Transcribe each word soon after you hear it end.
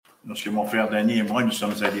Lorsque mon frère Danny et moi, nous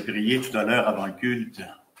sommes allés prier tout à l'heure avant le culte,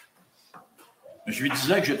 je lui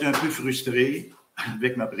disais que j'étais un peu frustré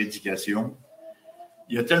avec ma prédication.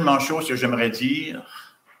 Il y a tellement de choses que j'aimerais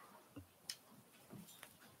dire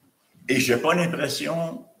et je n'ai pas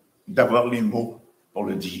l'impression d'avoir les mots pour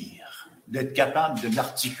le dire, d'être capable de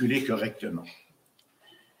l'articuler correctement.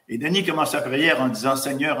 Et Danny commence sa prière en disant «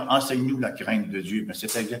 Seigneur, enseigne-nous la crainte de Dieu ». Mais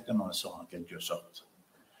c'est exactement ça, en quelque sorte,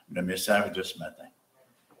 le message de ce matin.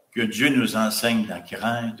 Que Dieu nous enseigne la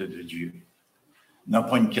crainte de Dieu. Non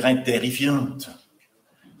pas une crainte terrifiante,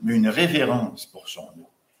 mais une révérence pour son nom.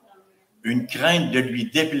 Une crainte de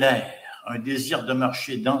lui déplaire, un désir de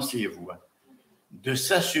marcher dans ses voies, de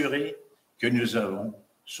s'assurer que nous avons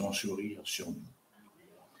son sourire sur nous.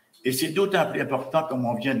 Et c'est d'autant plus important, comme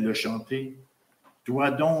on vient de le chanter, «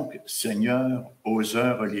 Toi donc, Seigneur, aux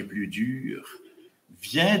heures les plus dures,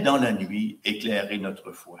 viens dans la nuit éclairer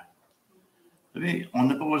notre foi. » Vous savez, on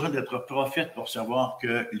n'a pas besoin d'être prophète pour savoir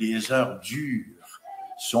que les heures dures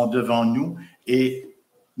sont devant nous et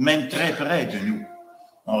même très près de nous.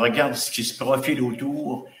 On regarde ce qui se profile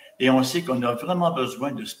autour et on sait qu'on a vraiment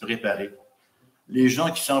besoin de se préparer. Les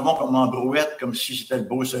gens qui s'en vont comme en brouette, comme si c'était le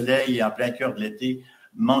beau soleil et en plein cœur de l'été,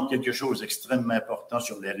 manquent quelque chose d'extrêmement important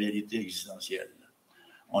sur les réalités existentielles.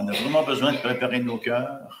 On a vraiment besoin de préparer nos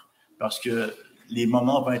cœurs parce que les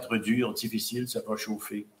moments vont être durs, difficiles, ça va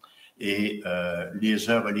chauffer. Et les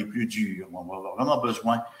heures les plus dures, on va avoir vraiment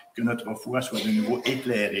besoin que notre foi soit de nouveau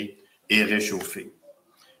éclairée et réchauffée.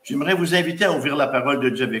 J'aimerais vous inviter à ouvrir la parole de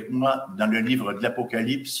Dieu avec moi dans le livre de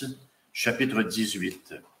l'Apocalypse, chapitre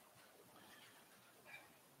 18.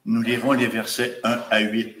 Nous lirons les versets 1 à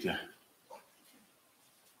 8.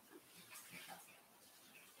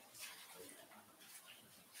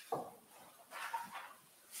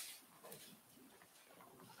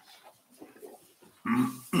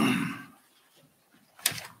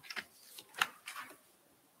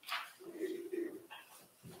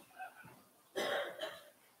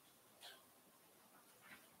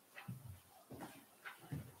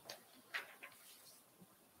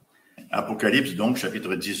 Apocalypse, donc,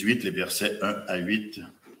 chapitre 18, les versets 1 à 8.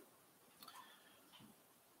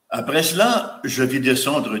 Après cela, je vis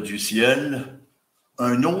descendre du ciel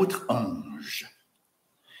un autre ange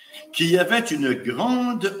qui avait une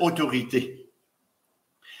grande autorité.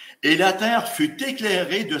 Et la terre fut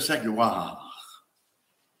éclairée de sa gloire.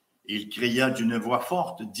 Il cria d'une voix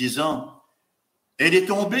forte, disant, « Elle est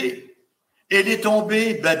tombée,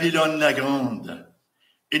 Babylone la grande.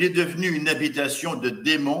 Elle est devenue une habitation de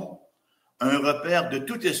démons, un repère de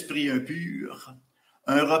tout esprit impur,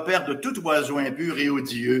 un repère de tout oiseau impur et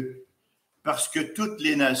odieux, parce que toutes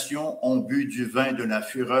les nations ont bu du vin de la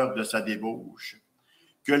fureur de sa débauche,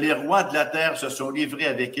 que les rois de la terre se sont livrés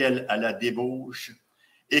avec elle à la débauche,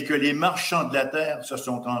 et que les marchands de la terre se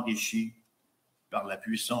sont enrichis par la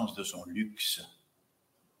puissance de son luxe.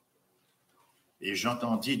 Et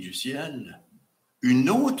j'entendis du ciel une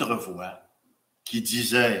autre voix qui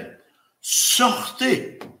disait, «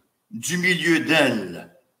 Sortez du milieu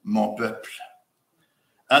d'elle, mon peuple,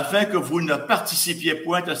 afin que vous ne participiez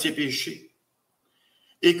point à ses péchés,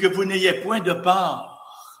 et que vous n'ayez point de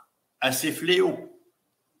part à ses fléaux,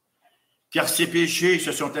 car ses péchés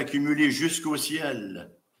se sont accumulés jusqu'au ciel,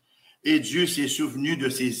 et Dieu s'est souvenu de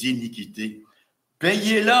ses iniquités.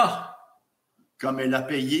 Payez-la comme elle a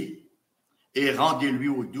payé, et rendez-lui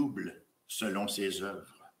au double selon ses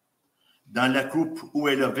œuvres. Dans la coupe où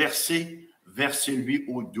elle a versé, versez-lui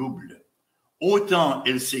au double. Autant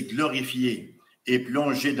elle s'est glorifiée et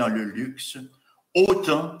plongée dans le luxe,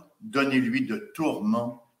 autant donnez-lui de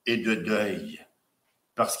tourments et de deuil.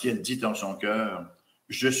 Parce qu'elle dit en son cœur, «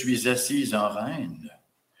 Je suis assise en reine,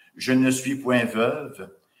 je ne suis point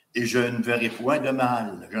veuve, et je ne verrai point de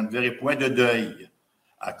mal, je ne verrai point de deuil.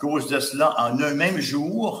 À cause de cela, en un même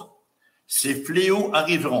jour, ces fléaux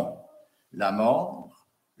arriveront, la mort,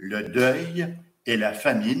 le deuil et la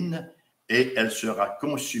famine, et elle sera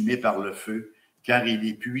consumée par le feu, car il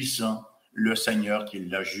est puissant, le Seigneur qui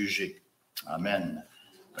l'a jugé. » Amen.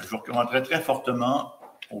 Je vous recommanderais très fortement,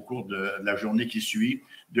 au cours de la journée qui suit,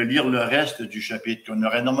 de lire le reste du chapitre qu'on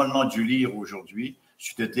aurait normalement dû lire aujourd'hui.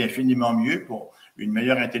 C'était infiniment mieux pour une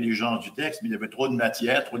meilleure intelligence du texte, mais il y avait trop de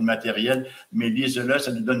matière, trop de matériel. Mais lisez-le,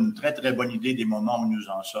 ça nous donne une très, très bonne idée des moments où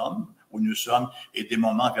nous sommes, et des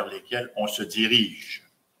moments vers lesquels on se dirige.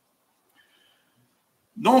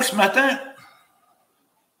 Donc, ce matin,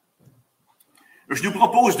 je nous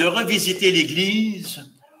propose de revisiter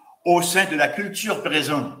l'Église au sein de la culture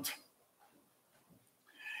présente.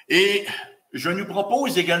 Et je nous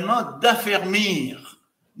propose également d'affermir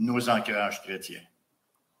nos ancrages chrétiens.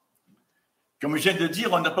 Comme je viens de le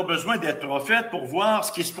dire, on n'a pas besoin d'être prophète pour voir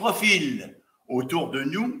ce qui se profile autour de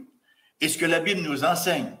nous et ce que la Bible nous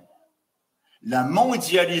enseigne. La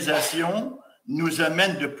mondialisation nous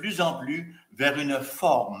amène de plus en plus vers une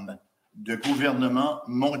forme de gouvernement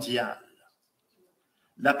mondial.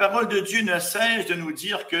 La parole de Dieu ne cesse de nous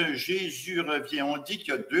dire que Jésus revient. On dit qu'il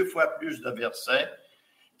y a 2 fois plus de versets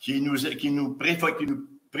qui nous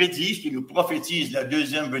prédisent, qui nous prophétisent la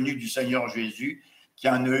deuxième venue du Seigneur Jésus, qu'il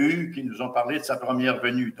y en a eu, qui nous ont parlé de sa première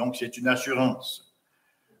venue. Donc, c'est une assurance.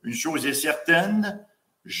 Une chose est certaine,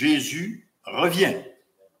 Jésus revient.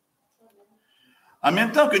 En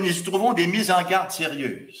même temps que nous y trouvons des mises en garde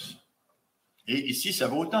sérieuses. Et ici, ça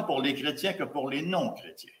vaut autant pour les chrétiens que pour les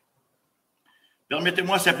non-chrétiens.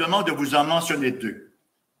 Permettez-moi simplement de vous en mentionner 2.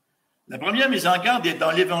 La première mise en garde est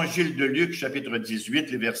dans l'Évangile de Luc, chapitre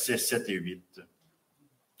 18, les versets 7 et 8.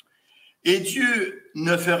 « Et Dieu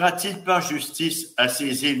ne fera-t-il pas justice à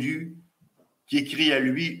ses élus qui crient à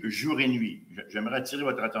lui jour et nuit? » J'aimerais attirer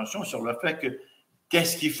votre attention sur le fait que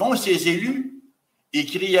qu'est-ce qu'ils font ces élus? Ils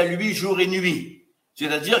crient à lui jour et nuit.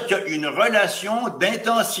 C'est-à-dire qu'il y a une relation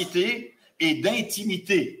d'intensité et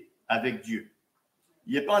d'intimité avec Dieu.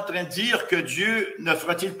 Il n'est pas en train de dire que Dieu ne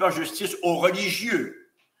fera-t-il pas justice aux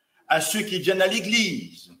religieux, à ceux qui viennent à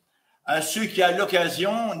l'Église, à ceux qui, à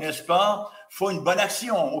l'occasion, n'est-ce pas, font une bonne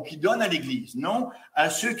action ou qui donnent à l'Église. Non, à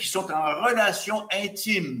ceux qui sont en relation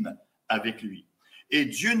intime avec lui. Et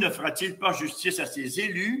Dieu ne fera-t-il pas justice à ses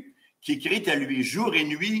élus qui crient à lui jour et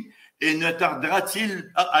nuit et ne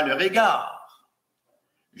tardera-t-il pas à leur égard?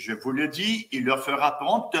 Je vous le dis, il leur fera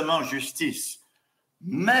promptement justice.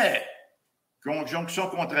 Mais, conjonction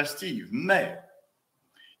contrastive, mais,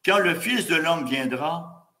 quand le Fils de l'homme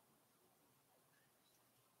viendra,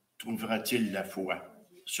 trouvera-t-il la foi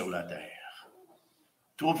sur la terre?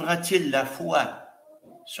 Trouvera-t-il la foi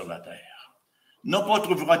sur la terre? Non pas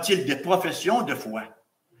trouvera-t-il des professions de foi,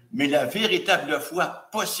 mais la véritable foi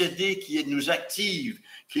possédée qui nous active,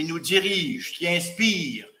 qui nous dirige, qui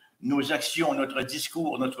inspire nos actions, notre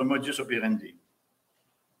discours, notre modus operandi.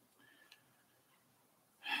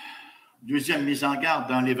 Deuxième mise en garde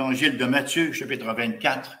dans l'Évangile de Matthieu, chapitre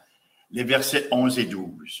 24, les versets 11 et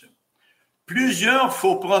 12. « Plusieurs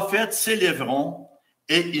faux prophètes s'élèveront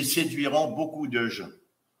et ils séduiront beaucoup de gens. »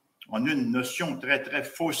 On a une notion très, très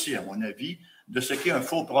faussée, à mon avis, de ce qu'est un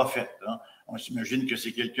faux prophète. Hein. On s'imagine que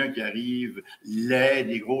c'est quelqu'un qui arrive laid,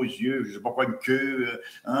 des gros yeux, je ne sais pas quoi, une queue,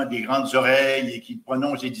 des grandes oreilles et qui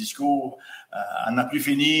prononce des discours à n'en plus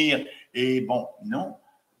finir. Et bon, non.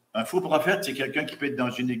 Un faux prophète, c'est quelqu'un qui peut être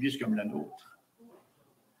dans une église comme la nôtre.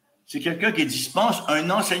 C'est quelqu'un qui dispense un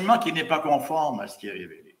enseignement qui n'est pas conforme à ce qui est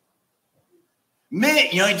révélé. Mais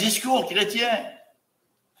il y a un discours chrétien.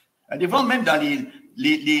 Allez voir même dans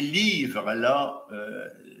les livres là,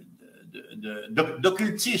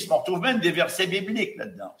 d'occultisme, on retrouve même des versets bibliques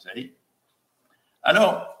là-dedans, vous savez.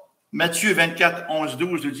 Alors, Matthieu 24, 11,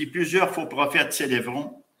 12 nous dit « Plusieurs faux prophètes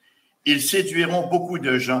s'élèveront, ils séduiront beaucoup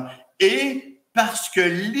de gens, et parce que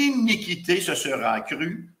l'iniquité se sera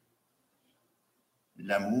accrue,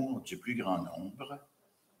 l'amour du plus grand nombre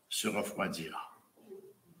se refroidira. »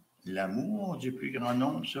 L'amour du plus grand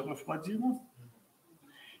nombre se refroidira.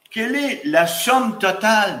 Quelle est la somme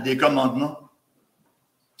totale des commandements?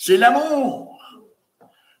 C'est l'amour.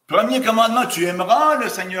 Premier commandement, tu aimeras le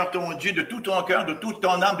Seigneur ton Dieu de tout ton cœur, de toute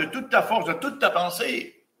ton âme, de toute ta force, de toute ta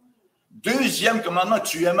pensée. Deuxième commandement,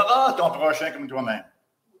 tu aimeras ton prochain comme toi-même.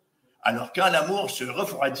 Alors, quand l'amour se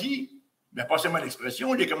refroidit, bien, passez-moi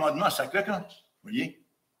l'expression, les commandements, ça cloquante. Vous voyez?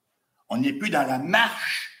 On n'est plus dans la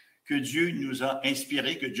marche que Dieu nous a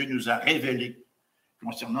inspirée, que Dieu nous a révélée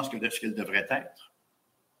concernant ce qu'elle devrait être.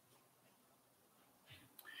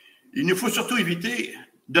 Il nous faut surtout éviter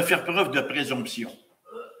de faire preuve de présomption.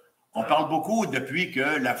 On parle beaucoup depuis que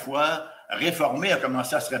la foi réformée a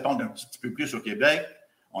commencé à se répandre un petit peu plus au Québec.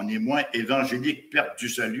 On est moins évangélique, perte du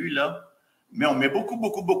salut, là. Mais on met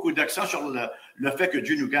beaucoup d'accent sur le fait que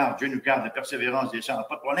Dieu nous garde, la persévérance des saints.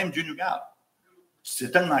 Pas de problème, Dieu nous garde.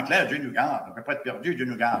 C'est tellement clair, Dieu nous garde. On ne peut pas être perdu, Dieu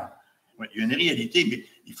nous garde. Il y a une réalité, mais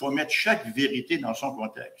il faut mettre chaque vérité dans son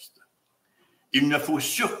contexte. Il ne faut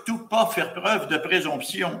surtout pas faire preuve de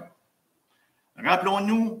présomption.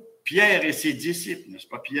 Rappelons-nous Pierre et ses disciples, n'est-ce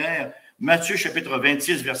pas Pierre? Matthieu chapitre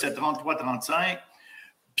 26, versets 33-35.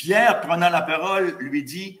 Pierre, prenant la parole, lui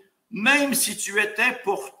dit « Même si tu étais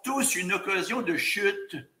pour tous une occasion de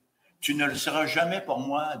chute, tu ne le seras jamais pour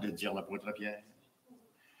moi, de dire l'apôtre Pierre. »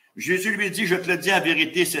 Jésus lui dit « Je te le dis en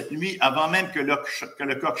vérité cette nuit, avant même que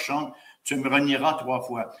le coq chante, tu me renieras 3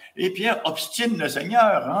 fois. » Et Pierre obstine le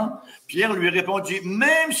Seigneur. Hein? Pierre lui répondit «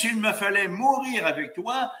 Même s'il me fallait mourir avec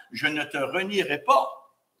toi, je ne te renierai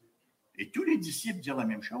pas. » Et tous les disciples dirent la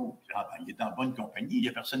même chose. Ah ben, il est en bonne compagnie, il n'y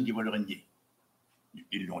a personne qui va le renier.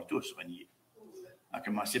 Ils l'ont tous renié. À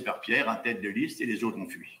commencer par Pierre, en tête de liste, et les autres ont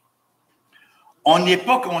fui. On n'est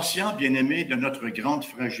pas conscient, bien-aimés, de notre grande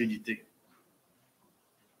fragilité.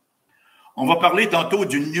 On va parler tantôt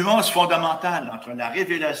d'une nuance fondamentale entre la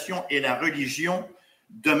révélation et la religion,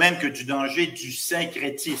 de même que du danger du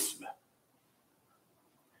syncrétisme.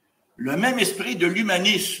 Le même esprit de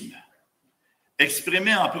l'humanisme,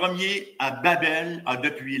 exprimé en premier à Babel, a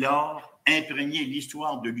depuis lors imprégné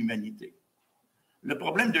l'histoire de l'humanité. Le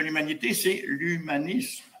problème de l'humanité, c'est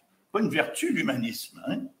l'humanisme. Pas une vertu, l'humanisme.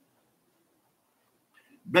 Hein?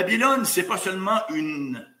 Babylone, c'est pas seulement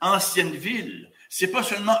une ancienne ville, c'est pas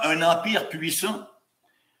seulement un empire puissant.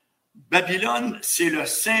 Babylone, c'est le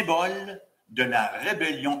symbole de la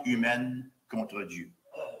rébellion humaine contre Dieu.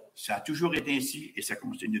 Ça a toujours été ainsi et ça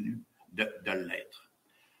continue de l'être.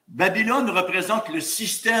 Babylone représente le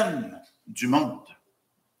système du monde,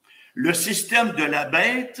 le système de la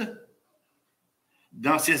bête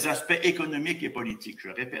dans ses aspects économiques et politiques. Je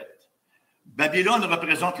répète, Babylone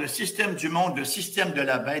représente le système du monde, le système de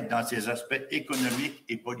la bête dans ses aspects économiques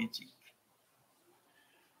et politiques.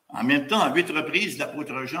 En même temps, à 8 reprises,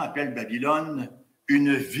 l'apôtre Jean appelle Babylone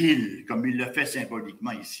une ville, comme il le fait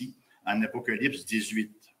symboliquement ici, en Apocalypse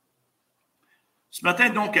 18. Ce matin,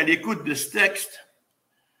 donc, à l'écoute de ce texte,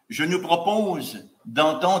 je nous propose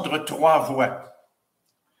d'entendre 3 voix.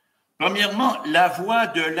 Premièrement, la voix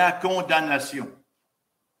de la condamnation.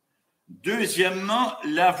 Deuxièmement,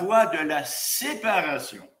 la voix de la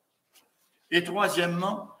séparation. Et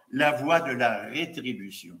troisièmement, la voix de la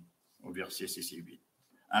rétribution, au verset 6 et 8.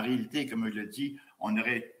 En réalité, comme je le dis, on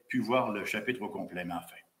aurait pu voir le chapitre au complet, mais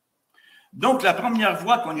enfin. Donc, la première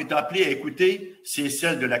voix qu'on est appelé à écouter, c'est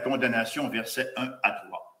celle de la condamnation, versets 1 à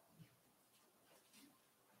 3.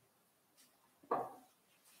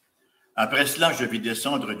 Après cela, je vis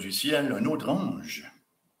descendre du ciel un autre ange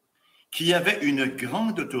qui avait une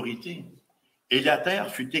grande autorité, et la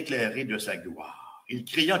terre fut éclairée de sa gloire. Il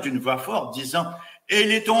cria d'une voix forte, disant, «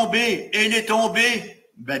 Elle est tombée,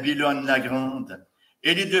 Babylone la grande.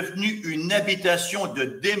 Elle est devenue une habitation de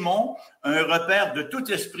démons, un repère de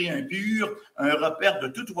tout esprit impur, un repère de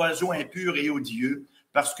tout oiseau impur et odieux,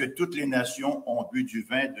 parce que toutes les nations ont bu du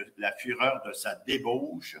vin de la fureur de sa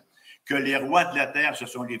débauche, que les rois de la terre se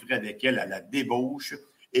sont livrés avec elle à la débauche,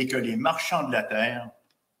 et que les marchands de la terre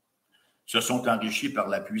se sont enrichis par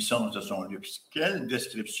la puissance de son luxe. Quelle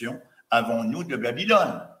description avons-nous de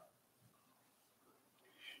Babylone?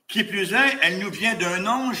 Qui plus est, elle nous vient d'un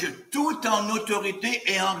ange tout en autorité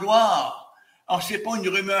et en gloire. Alors, ce n'est pas une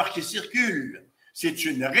rumeur qui circule, c'est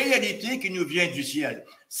une réalité qui nous vient du ciel.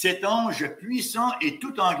 Cet ange puissant et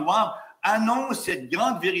tout en gloire annonce cette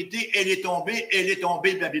grande vérité, elle est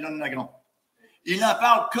tombée, Babylone la grande. Il en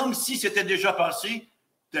parle comme si c'était déjà passé,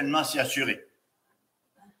 tellement c'est assuré.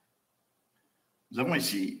 Nous avons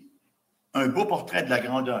ici un beau portrait de la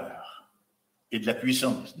grandeur et de la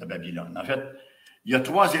puissance de Babylone. En fait, il y a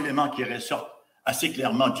 3 éléments qui ressortent assez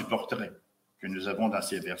clairement du portrait que nous avons dans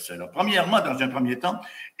ces versets-là. Premièrement, dans un premier temps,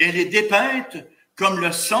 elle est dépeinte comme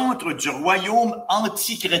le centre du royaume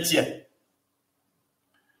antichrétien.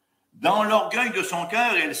 Dans l'orgueil de son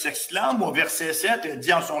cœur, elle s'exclame au verset 7, elle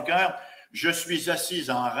dit en son cœur, « Je suis assise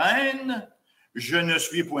en reine, je ne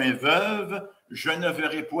suis point veuve, je ne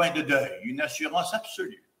verrai point de deuil. » Une assurance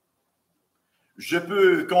absolue. Je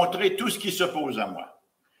peux contrer tout ce qui s'oppose à moi.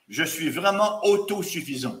 Je suis vraiment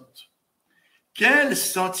autosuffisante. Quel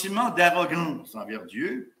sentiment d'arrogance envers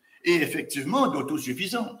Dieu et effectivement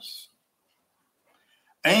d'autosuffisance.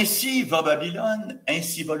 Ainsi va Babylone,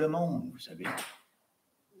 ainsi va le monde, vous savez.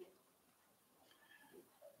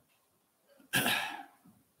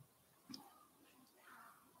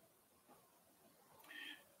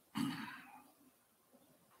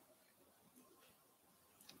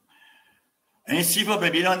 Ainsi va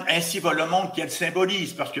Babylone, ainsi va le monde qu'elle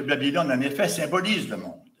symbolise, parce que Babylone, en effet, symbolise le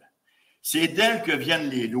monde. C'est d'elle que viennent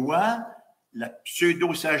les lois, la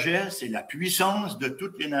pseudo-sagesse et la puissance de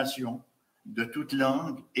toutes les nations, de toute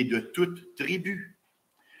langue et de toute tribu.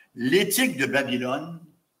 L'éthique de Babylone,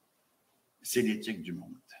 c'est l'éthique du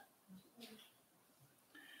monde.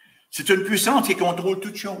 C'est une puissance qui contrôle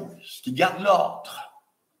toutes choses, qui garde l'ordre,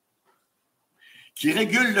 qui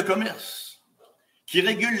régule le commerce, qui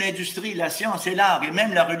régule l'industrie, la science et l'art, et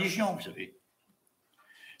même la religion, vous savez.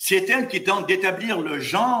 C'est elle qui tente d'établir le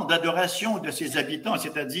genre d'adoration de ses habitants,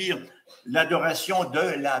 c'est-à-dire l'adoration de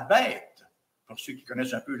la bête, pour ceux qui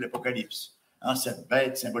connaissent un peu l'Apocalypse, hein, cette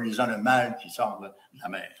bête symbolisant le mal qui sort de la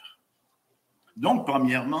mer. Donc,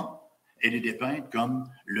 premièrement, elle est dépeinte comme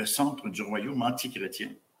le centre du royaume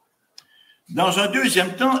antichrétien. Dans un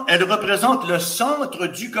deuxième temps, elle représente le centre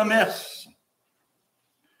du commerce.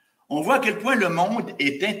 On voit à quel point le monde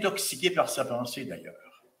est intoxiqué par sa pensée, d'ailleurs.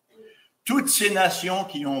 Toutes ces nations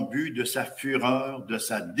qui ont bu de sa fureur, de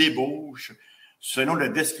sa débauche, selon la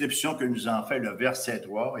description que nous en fait le verset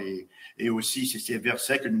 3, et aussi c'est ces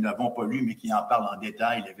versets que nous n'avons pas lus, mais qui en parlent en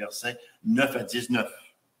détail, les versets 9 à 19.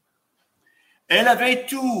 Elle avait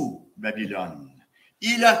tout, Babylone.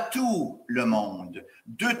 Il a tout, le monde,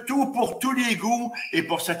 de tout pour tous les goûts et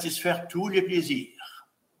pour satisfaire tous les plaisirs.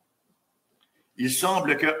 Il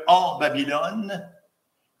semble que hors Babylone,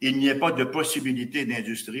 il n'y ait pas de possibilité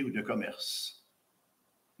d'industrie ou de commerce.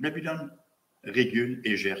 Babylone régule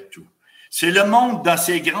et gère tout. C'est le monde dans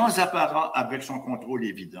ses grands apparats avec son contrôle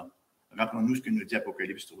évident. Rappelons-nous ce que nous dit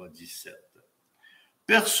Apocalypse 3, 17.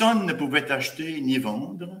 Personne ne pouvait acheter ni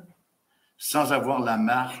vendre sans avoir la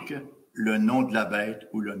marque, le nom de la bête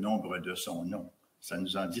ou le nombre de son nom. Ça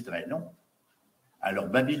nous en dit très long. Alors,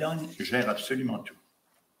 Babylone gère absolument tout.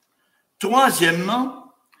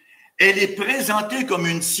 Troisièmement, elle est présentée comme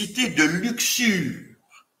une cité de luxure.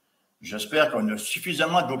 J'espère qu'on a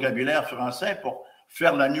suffisamment de vocabulaire français pour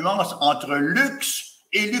faire la nuance entre luxe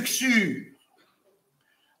et luxure.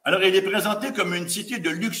 Alors, elle est présentée comme une cité de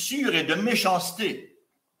luxure et de méchanceté.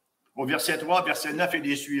 Au verset 3, verset 9 et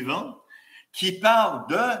les suivants, qui parlent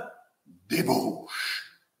de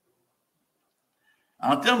débauche.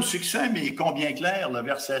 En termes succincts, mais combien clairs, le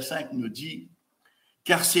verset 5 nous dit «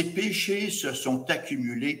 Car ses péchés se sont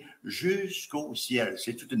accumulés jusqu'au ciel. »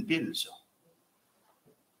 C'est toute une pile, ça.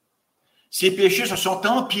 Ses péchés se sont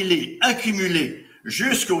empilés, accumulés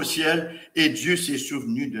jusqu'au ciel, et Dieu s'est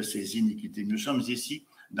souvenu de ses iniquités. Nous sommes ici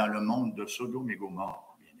dans le monde de Sodome et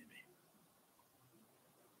Gomorrhe, bien-aimés.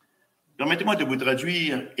 Permettez-moi de vous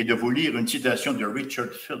traduire et de vous lire une citation de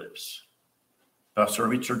Richard Phillips. Pasteur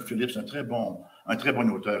Richard Phillips, un très bon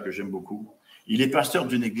auteur que j'aime beaucoup. Il est pasteur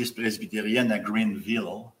d'une église presbytérienne à Greenville,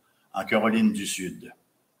 en Caroline du Sud.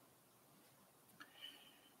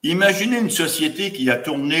 Imaginez une société qui a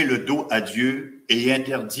tourné le dos à Dieu et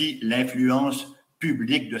interdit l'influence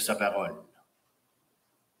publique de sa parole.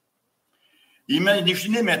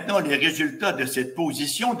 Imaginez maintenant les résultats de cette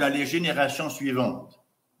position dans les générations suivantes.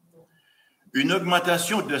 Une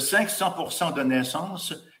augmentation de 500% de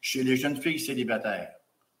naissances chez les jeunes filles célibataires.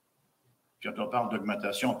 Quand on parle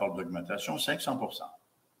d'augmentation, 500%.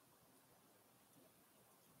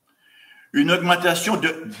 Une augmentation de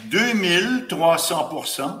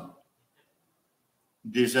 2300%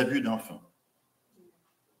 des abus d'enfants.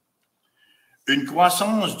 Une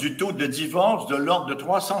croissance du taux de divorce de l'ordre de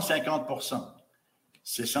 350%.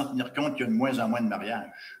 C'est sans tenir compte qu'il y a de moins en moins de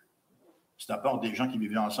mariages. C'est à part des gens qui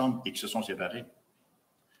vivaient ensemble et qui se sont séparés.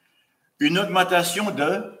 Une augmentation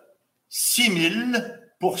de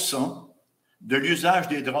 6000% de l'usage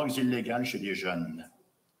des drogues illégales chez les jeunes.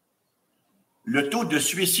 Le taux de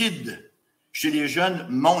suicide chez les jeunes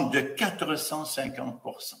monte de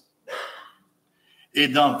 450%. Et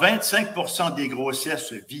dans 25% des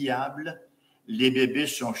grossesses viables, les bébés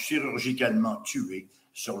sont chirurgicalement tués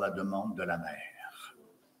sur la demande de la mère.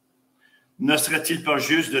 Ne serait-il pas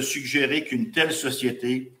juste de suggérer qu'une telle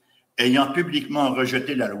société, ayant publiquement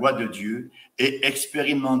rejeté la loi de Dieu et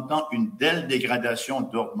expérimentant une telle dégradation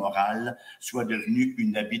d'ordre moral, soit devenue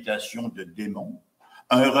une habitation de démons,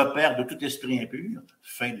 un repère de tout esprit impur?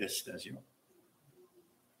 Fin de la citation.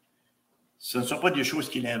 Ce ne sont pas des choses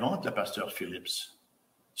qu'il invente, le pasteur Phillips.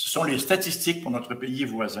 Ce sont les statistiques pour notre pays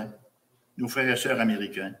voisin, nos frères et sœurs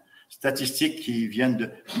américains. Statistiques qui viennent de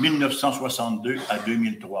 1962 à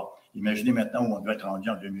 2003. Imaginez maintenant où on doit être rendu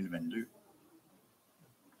en 2022.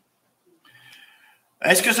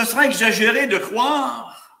 Est-ce que ce serait exagéré de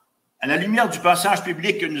croire, à la lumière du passage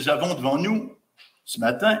public que nous avons devant nous ce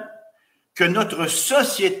matin, que notre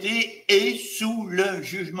société est sous le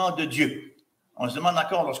jugement de Dieu? On se demande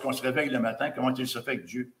encore, lorsqu'on se réveille le matin, comment il se fait que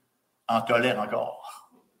Dieu en tolère encore.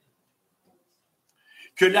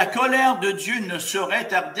 Que la colère de Dieu ne saurait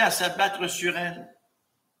tarder à s'abattre sur elle.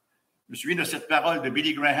 Je me souviens de cette parole de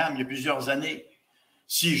Billy Graham il y a plusieurs années.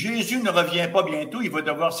 Si Jésus ne revient pas bientôt, il va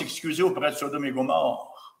devoir s'excuser auprès de Sodome et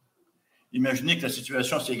Gomorrhe. Imaginez que la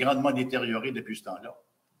situation s'est grandement détériorée depuis ce temps-là.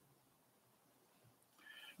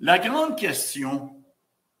 La grande question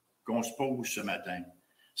qu'on se pose ce matin,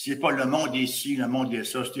 c'est pas le monde est ci, le monde est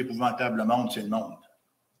ça, c'est épouvantable, le monde, c'est le monde,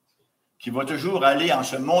 qui va toujours aller en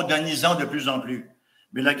se mondanisant de plus en plus.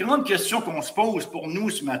 Mais la grande question qu'on se pose pour nous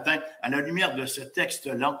ce matin, à la lumière de ce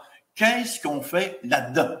texte-là, qu'est-ce qu'on fait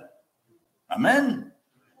là-dedans? Amen?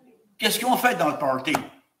 Qu'est-ce qu'on fait dans le party?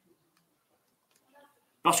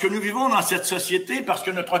 Parce que nous vivons dans cette société, parce que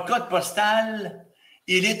notre code postal,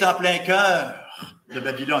 il est en plein cœur de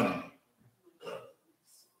Babylone.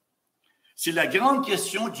 C'est la grande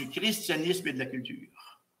question du christianisme et de la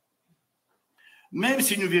culture. Même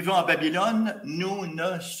si nous vivons en Babylone, nous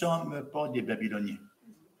ne sommes pas des Babyloniens.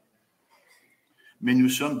 Mais nous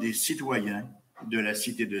sommes des citoyens de la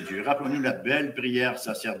cité de Dieu. Rappelons-nous la belle prière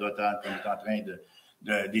sacerdotale qu'on est en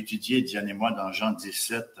train d'étudier, Diane et moi, dans Jean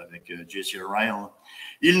 17 avec J.C. Ryle.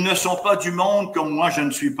 Ils ne sont pas du monde comme moi, je ne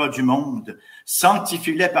suis pas du monde.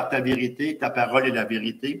 Sanctifie-les par ta vérité, ta parole est la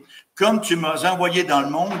vérité. Comme tu m'as envoyé dans le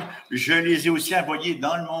monde, je les ai aussi envoyés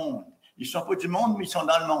dans le monde. Ils ne sont pas du monde, mais ils sont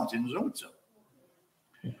dans le monde. C'est nous autres,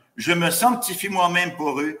 ça. Je me sanctifie moi-même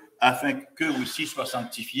pour eux, afin qu'eux aussi soient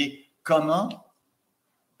sanctifiés. Comment?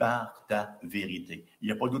 Par ta vérité. Il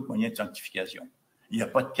n'y a pas d'autre moyen de sanctification. Il n'y a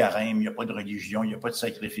pas de carême, il n'y a pas de religion, il n'y a pas de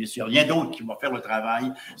sacrifice, il n'y a rien d'autre qui va faire le travail,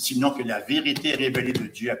 sinon que la vérité révélée de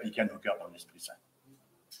Dieu appliquée à nos cœurs par l'Esprit Saint.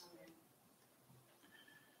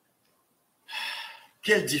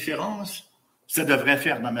 Quelle différence ça devrait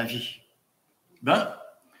faire dans ma vie? Ben,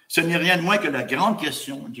 ce n'est rien de moins que la grande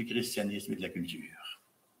question du christianisme et de la culture.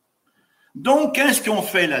 Donc, qu'est-ce qu'on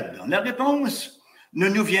fait là-dedans? La réponse ne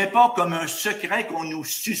nous vient pas comme un secret qu'on nous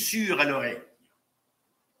susurre à l'oreille,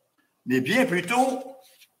 mais bien plutôt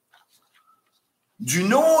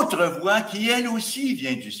d'une autre voix qui, elle aussi,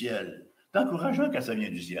 vient du ciel. C'est encourageant quand ça vient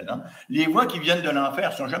du ciel. Hein? Les voix qui viennent de l'enfer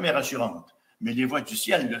ne sont jamais rassurantes, mais les voix du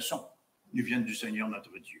ciel le sont. Nous viennent du Seigneur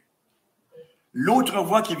notre Dieu. L'autre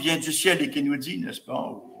voix qui vient du ciel et qui nous dit, n'est-ce pas,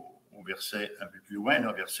 au verset un peu plus loin,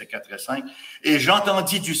 là, versets 4 et 5, « Et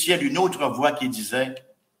j'entendis du ciel une autre voix qui disait,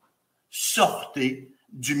 « Sortez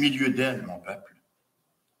du milieu d'elle, mon peuple,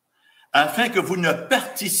 afin que vous ne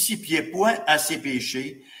participiez point à ses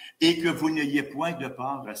péchés et que vous n'ayez point de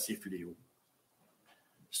part à ses fléaux. »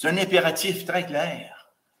 C'est un impératif très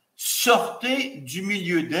clair. Sortez du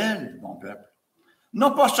milieu d'elle, mon peuple.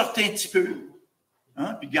 Non pas sortez un petit peu,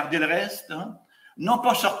 hein, puis gardez le reste. Hein. Non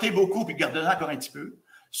pas sortez beaucoup, puis gardez-le encore un petit peu.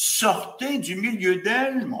 Sortez du milieu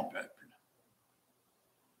d'elle, mon peuple.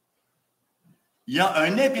 Il y a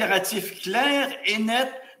un impératif clair et net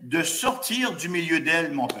de sortir du milieu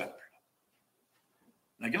d'elle, mon peuple.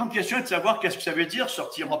 La grande question est de savoir qu'est-ce que ça veut dire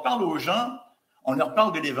sortir. On parle aux gens, on leur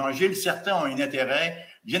parle de l'Évangile, certains ont un intérêt,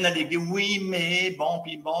 viennent à l'église, oui, mais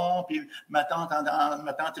puis ma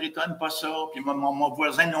tante rétonne pas ça, puis mon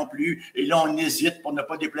voisin non plus, et là on hésite pour ne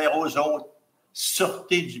pas déplaire aux autres.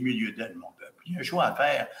 Sortez du milieu d'elle, mon peuple. Il y a un choix à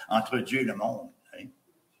faire entre Dieu et le monde. Hein?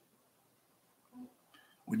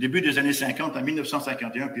 Au début des années 50, en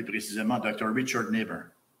 1951 plus précisément, Dr. Richard Niebuhr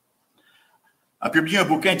a publié un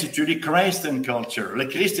bouquin intitulé « Christ and Culture », le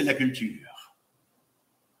Christ et la culture,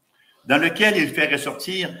 dans lequel il fait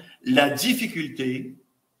ressortir la difficulté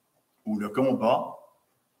ou le combat,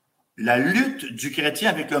 la lutte du chrétien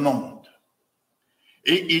avec le monde.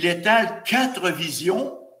 Et il étale 4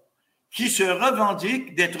 visions qui se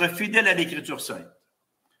revendiquent d'être fidèles à l'Écriture sainte.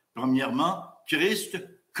 Premièrement, Christ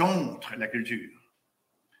contre la culture.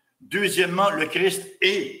 Deuxièmement, le Christ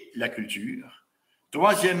et la culture.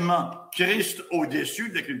 Troisièmement, Christ au-dessus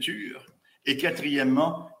de la culture. Et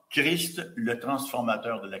quatrièmement, Christ, le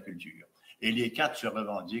transformateur de la culture. Et les 4 se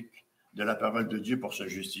revendiquent de la parole de Dieu pour se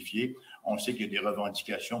justifier. On sait qu'il y a des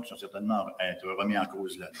revendications qui sont certainement à être remises en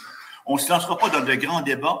cause là. On ne se lancera pas dans de grands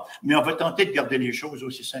débats, mais on va tenter de garder les choses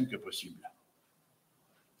aussi simples que possible.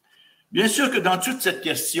 Bien sûr que dans toute cette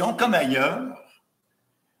question, comme ailleurs,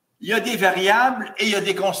 il y a des variables et il y a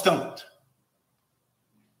des constantes.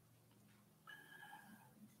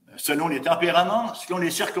 Selon les tempéraments, selon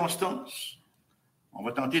les circonstances, on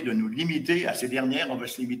va tenter de nous limiter à ces dernières, on va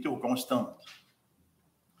se limiter aux constantes.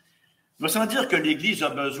 Il va sans dire que l'Église a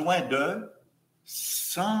besoin de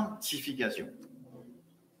sanctification.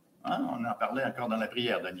 Hein? On en parlait encore dans la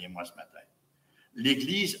prière, Daniel et moi, ce matin.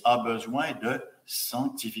 L'Église a besoin de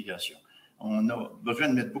sanctification. On a besoin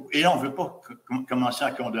de mettre beaucoup... Et là, on ne veut pas commencer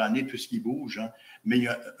à condamner tout ce qui bouge, hein, mais il y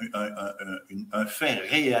a un fait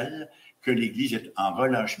réel que l'Église est en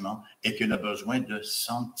relâchement et qu'elle a besoin de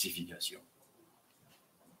sanctification.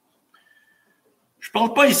 Je ne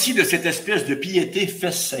parle pas ici de cette espèce de piété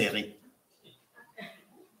fesses serrées.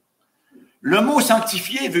 Le mot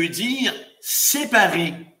sanctifier veut dire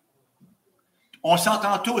séparer. On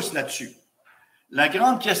s'entend tous là-dessus. La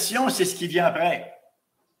grande question, c'est ce qui vient après.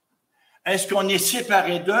 Est-ce qu'on est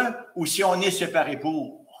séparé d'eux ou si on est séparé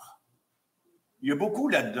pour? Il y a beaucoup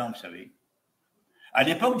là-dedans, vous savez. À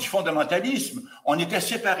l'époque du fondamentalisme, on était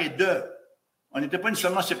séparé d'eux. On n'était pas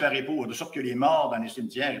nécessairement séparés pour, de sorte que les morts dans les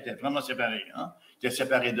cimetières étaient vraiment séparés. Hein? Ils étaient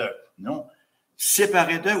séparés d'eux. Non.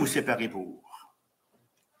 Séparés d'eux ou séparés pour?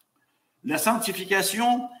 La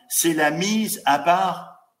sanctification, c'est la mise à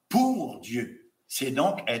part pour Dieu. C'est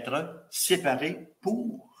donc être séparé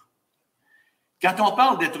pour. Quand on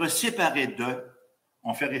parle d'être séparé d'eux,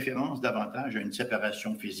 on fait référence davantage à une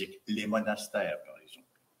séparation physique. Les monastères, par exemple.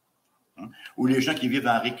 Ou les gens qui vivent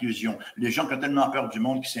en réclusion. Les gens qui ont tellement peur du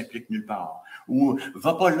monde qu'ils s'impliquent nulle part. Ou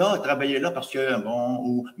va pas là, travailler là parce que, bon,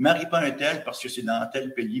 ou marie pas un tel parce que c'est dans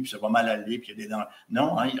tel pays, puis ça va mal aller, puis il y a des dangers.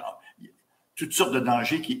 Non, hein, il y a toutes sortes de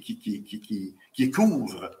dangers qui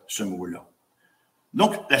couvrent ce mot-là.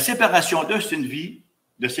 Donc, la séparation d'eux, c'est une vie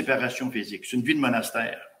de séparation physique. C'est une vie de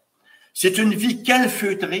monastère. C'est une vie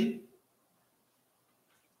calfeutrée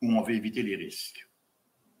où on veut éviter les risques.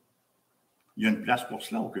 Il y a une place pour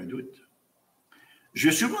cela, aucun doute.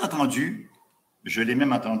 J'ai souvent entendu, je l'ai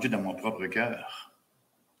même entendu dans mon propre cœur,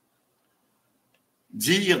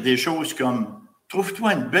 dire des choses comme «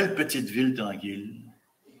 Trouve-toi une belle petite ville tranquille,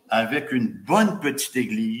 avec une bonne petite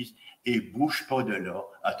église, et bouge pas de là,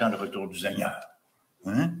 attends le retour du Seigneur.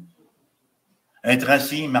 Hein? » Être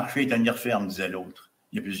assis, marcher et tenir ferme, disait l'autre,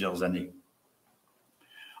 il y a plusieurs années.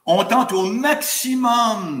 On tente au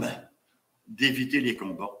maximum d'éviter les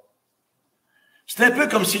combats. C'est un peu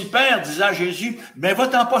comme si le Père disait à Jésus, « Ben,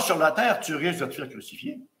 va-t'en pas sur la terre, tu risques de te faire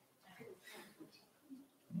crucifier. »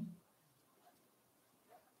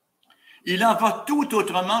 Il en va tout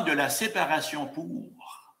autrement de la séparation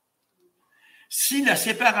pour. Si la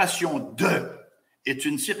séparation de est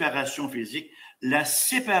une séparation physique, la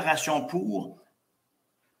séparation pour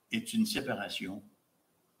est une séparation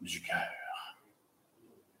du cœur.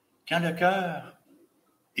 Quand le cœur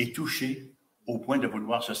est touché au point de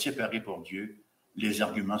vouloir se séparer pour Dieu, les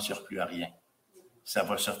arguments ne servent plus à rien. Ça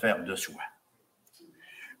va se faire de soi.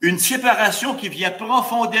 Une séparation qui vient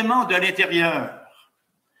profondément de l'intérieur.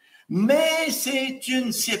 Mais c'est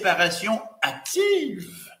une séparation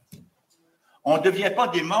active. On ne devient pas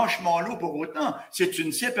des marshmallows pour autant. C'est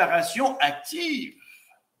une séparation active.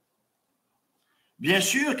 Bien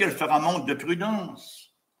sûr qu'elle fera montre de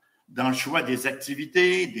prudence dans le choix des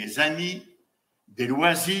activités, des amis, des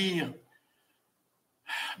loisirs,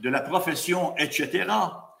 de la profession, etc.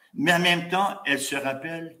 Mais en même temps, elle se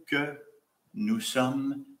rappelle que nous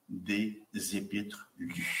sommes des épîtres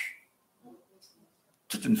lus.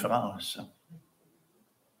 C'est une phrase, ça.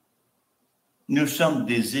 Nous sommes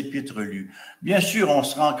des épîtres lus. Bien sûr, on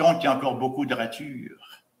se rend compte qu'il y a encore beaucoup de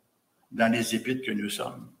ratures dans les épîtres que nous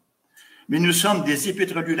sommes. Mais nous sommes des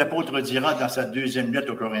épîtres lus. L'apôtre dira dans sa deuxième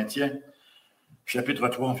lettre aux Corinthiens, chapitre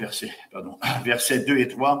 3, versets 2 et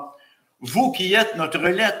 3, « Vous qui êtes notre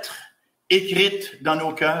lettre écrite dans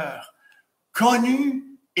nos cœurs, connue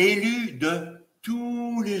et lue de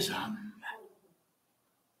tous les hommes. »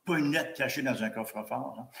 Pas une lettre cachée dans un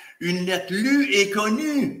coffre-fort, hein. Une lettre lue et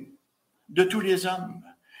connue de tous les hommes.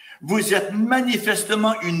 Vous êtes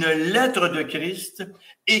manifestement une lettre de Christ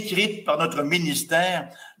écrite par notre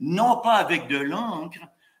ministère, non pas avec de l'encre,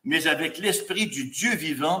 mais avec l'Esprit du Dieu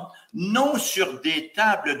vivant, non sur des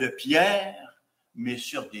tables de pierre, mais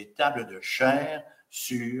sur des tables de chair,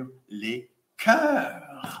 sur les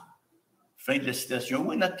cœurs. Fin de la citation.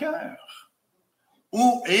 Où est notre cœur?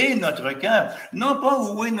 Où est notre cœur? Non pas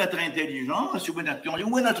où est notre intelligence, où est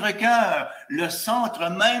notre cœur? Le centre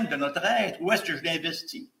même de notre être. Où est-ce que je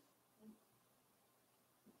l'investis?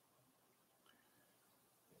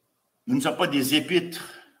 Nous ne sommes pas des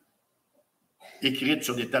épîtres écrites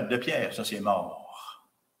sur des tables de pierre, ça c'est mort.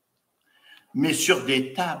 Mais sur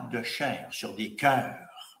des tables de chair, sur des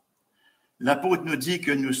cœurs. L'apôtre nous dit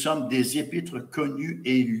que nous sommes des épîtres connus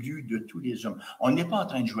et lus de tous les hommes. On n'est pas en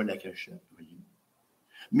train de jouer à la cachette, voyez.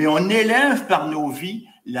 Mais on élève par nos vies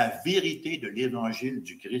la vérité de l'évangile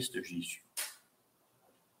du Christ Jésus.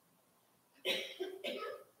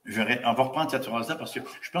 On va reprendre cette phrase-là parce que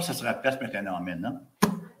je pense que ça sera place maintenant.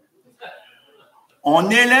 On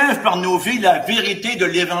élève par nos vies la vérité de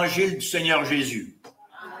l'évangile du Seigneur Jésus.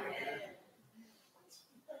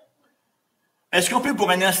 Est-ce qu'on peut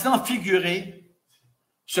pour un instant figurer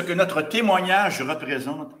ce que notre témoignage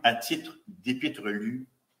représente à titre d'épître lu?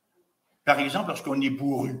 Par exemple, lorsqu'on est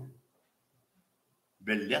bourru.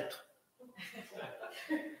 Belle lettre.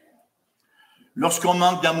 Lorsqu'on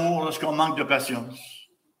manque d'amour, lorsqu'on manque de patience.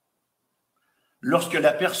 Lorsque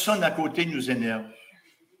la personne à côté nous énerve.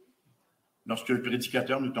 Lorsque le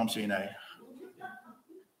prédicateur nous tombe ses nerfs.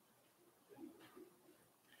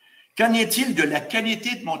 Qu'en est-il de la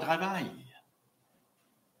qualité de mon travail?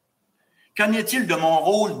 Qu'en est-il de mon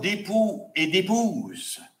rôle d'époux et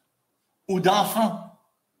d'épouse ou d'enfant?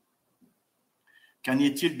 Qu'en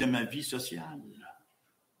est-il de ma vie sociale?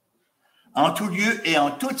 En tout lieu et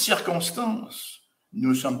en toutes circonstances,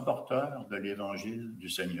 nous sommes porteurs de l'évangile du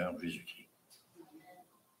Seigneur Jésus-Christ.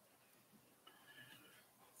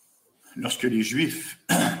 Lorsque les Juifs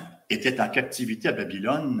étaient en captivité à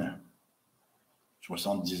Babylone,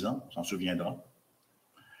 70 ans, on s'en souviendra,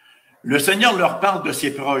 Le Seigneur leur parle de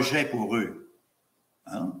ses projets pour eux.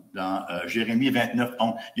 Hein? Dans Jérémie 29,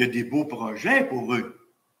 11, il y a des beaux projets pour eux.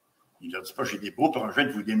 Il ne leur dit pas, j'ai des beaux projets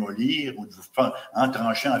de vous démolir ou de vous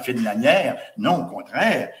trancher en fine lanière. Non, au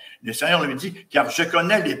contraire. Le Seigneur lui dit, car je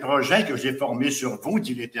connais les projets que j'ai formés sur vous,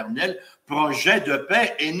 dit l'Éternel, projets de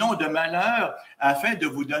paix et non de malheur, afin de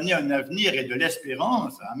vous donner un avenir et de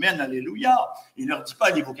l'espérance. Amen, alléluia. Il ne leur dit pas,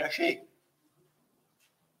 allez vous cacher.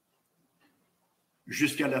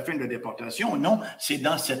 Jusqu'à la fin de la déportation, non, c'est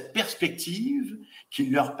dans cette perspective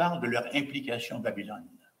qu'il leur parle de leur implication à Babylone.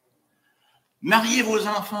 Mariez vos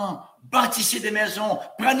enfants, bâtissez des maisons,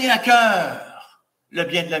 prenez à cœur le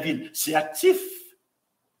bien de la ville. C'est actif,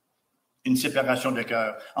 une séparation de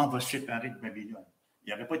cœur. On va se séparer de Babylone.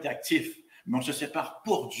 Il n'aurait pas été actif, mais on se sépare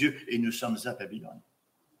pour Dieu et nous sommes à Babylone.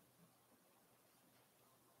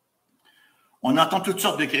 On entend toutes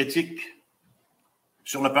sortes de critiques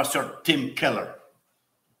sur le pasteur Tim Keller.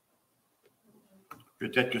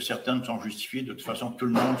 Peut-être que certaines sont justifiées. De toute façon, tout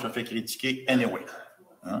le monde se fait critiquer anyway.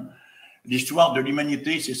 Hein? L'histoire de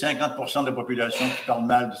l'humanité, c'est 50% de la population qui parle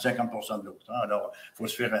mal de 50% de l'autre. Alors, il faut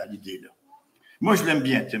se faire à l'idée, là. Moi, je l'aime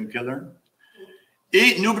bien, Tim Keller.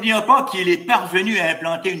 Et n'oublions pas qu'il est parvenu à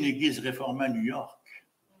implanter une église réformée à New York.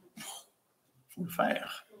 Il faut le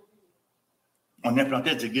faire. On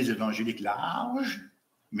implantait des églises évangéliques larges,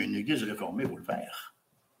 mais une église réformée, il faut le faire.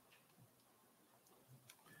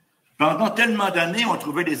 Pendant tellement d'années, on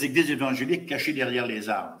trouvait des églises évangéliques cachées derrière les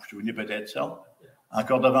arbres. Vous vous souvenez peut-être ça?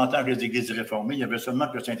 Encore davantage que les églises réformées, il y avait seulement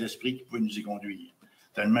que le Saint-Esprit qui pouvait nous y conduire.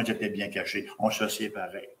 Tellement j'étais bien caché. On se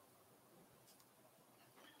séparait.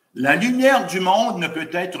 La lumière du monde ne peut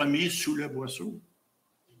être mise sous le boisseau.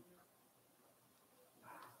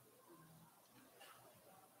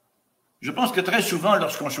 Je pense que très souvent,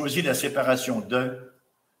 lorsqu'on choisit la séparation d'eux,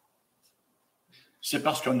 c'est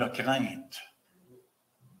parce qu'on a crainte.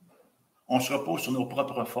 On se repose sur nos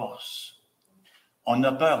propres forces. On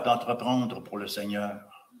a peur d'entreprendre pour le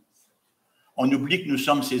Seigneur. On oublie que nous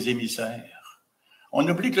sommes ses émissaires. On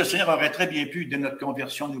oublie que le Seigneur aurait très bien pu, dès notre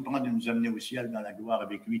conversion, nous prendre et nous amener au ciel dans la gloire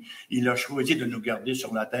avec lui. Il a choisi de nous garder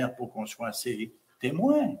sur la terre pour qu'on soit ses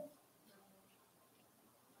témoins.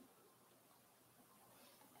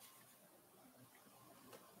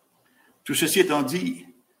 Tout ceci étant dit,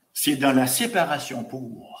 c'est dans la séparation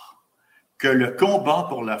que le combat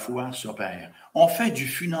pour la foi s'opère. On fait du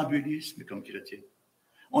funambulisme comme chrétien.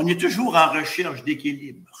 On est toujours en recherche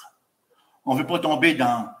d'équilibre. On ne veut pas tomber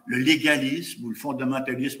dans le légalisme ou le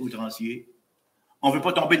fondamentalisme outrancier. On ne veut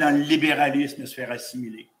pas tomber dans le libéralisme et se faire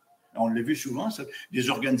assimiler. On l'a vu souvent, ça, des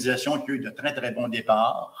organisations qui ont eu de très, très bons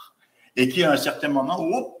départs et qui, à un certain moment,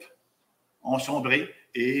 ont sombré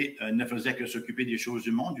et ne faisaient que s'occuper des choses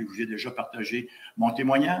du monde. Je vous ai déjà partagé mon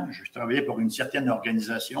témoignage. Je travaillais pour une certaine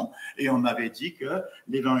organisation et on m'avait dit que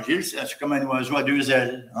l'Évangile, c'est comme un oiseau à deux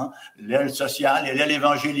ailes. Hein? L'aile sociale et l'aile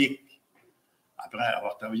évangélique. Après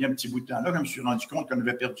avoir travaillé un petit bout de temps là, je me suis rendu compte qu'on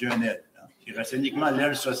avait perdu un aile. Hein? Il restait uniquement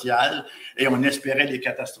l'aile sociale et on espérait les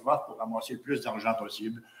catastrophes pour ramasser le plus d'argent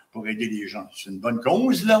possible pour aider les gens. C'est une bonne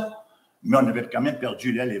cause, là, mais on avait quand même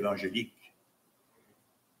perdu l'aile évangélique.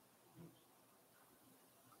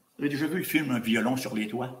 Vous avez déjà vu le film Un violon sur les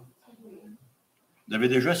toits? Vous avez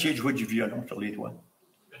déjà essayé de jouer du violon sur les toits?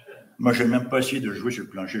 Moi, je n'ai même pas essayé de jouer sur le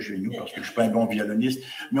plancher chez nous parce que je ne suis pas un bon violoniste.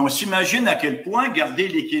 Mais on s'imagine à quel point garder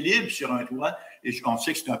l'équilibre sur un toit, et on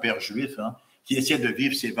sait que c'est un père juif, hein, qui essaie de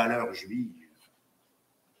vivre ses valeurs juives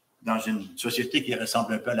dans une société qui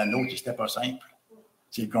ressemble un peu à la nôtre, et ce n'était pas simple.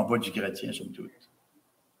 C'est le combat du chrétien, somme toute.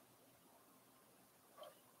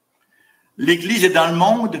 L'Église est dans le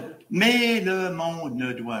monde, mais le monde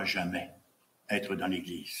ne doit jamais être dans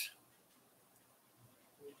l'Église.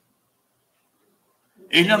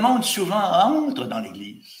 Et le monde souvent entre dans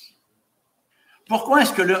l'Église. Pourquoi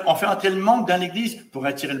est-ce qu'on fait entrer le monde dans l'Église? Pour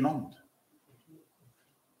attirer le monde.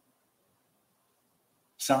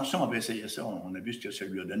 Samson avait essayé ça, on a vu ce que ça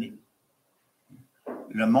lui a donné.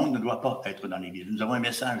 Le monde ne doit pas être dans l'Église. Nous avons un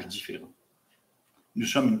message différent. Nous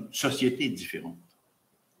sommes une société différente.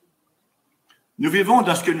 Nous vivons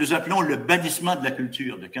dans ce que nous appelons le bannissement de la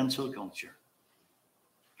culture, de cancel culture.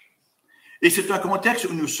 Et c'est un contexte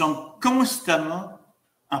où nous sommes constamment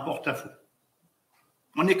en porte-à-faux.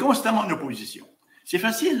 On est constamment en opposition. C'est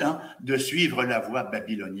facile hein, de suivre la voie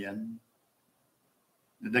babylonienne.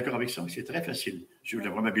 Vous êtes d'accord avec ça? C'est très facile, suivre la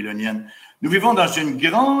voie babylonienne. Nous vivons dans une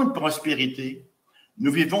grande prospérité.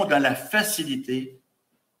 Nous vivons dans la facilité.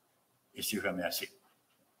 Et c'est jamais assez.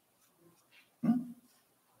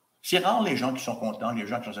 C'est rare les gens qui sont contents, les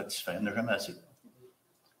gens qui sont satisfaits. On n'a jamais assez.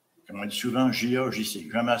 Comme on dit souvent, J.A., J.C.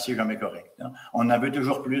 Jamais assez, jamais correct. Hein? On en veut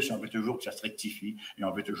toujours plus, on veut toujours que ça se rectifie et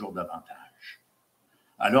on veut toujours davantage.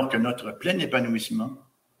 alors que notre plein épanouissement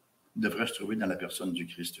devrait se trouver dans la personne du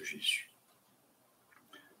Christ Jésus.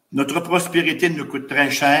 Notre prospérité nous coûte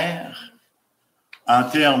très cher en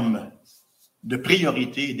termes de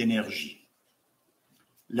priorité et d'énergie.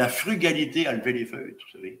 La frugalité a levé les feutres,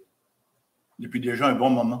 vous savez, depuis déjà un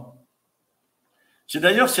bon moment. C'est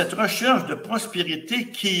d'ailleurs cette recherche de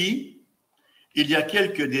prospérité qui, il y a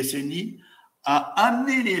quelques décennies, a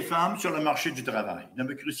amené les femmes sur le marché du travail. Ne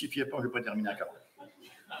me crucifiez pas, je ne vais pas terminer encore.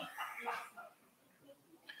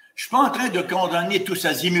 Je ne suis pas en train de condamner tous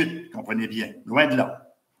azimuts, comprenez bien, loin de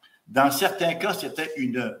là. Dans certains cas, c'était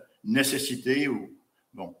une nécessité ou,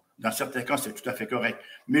 bon, dans certains cas, c'est tout à fait correct.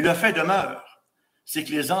 Mais le fait demeure, c'est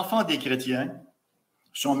que les enfants des chrétiens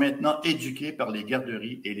sont maintenant éduqués par les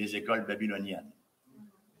garderies et les écoles babyloniennes.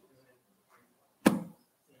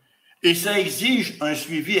 Et ça exige un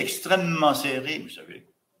suivi extrêmement serré, vous savez.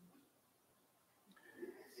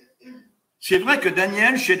 C'est vrai que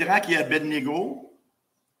Daniel, Shadrach et Abednego,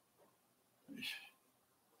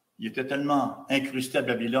 ils étaient tellement incrustés à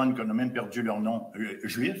Babylone qu'on a même perdu leur nom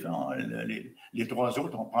juif. Hein? Les trois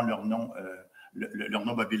autres, on prend leur nom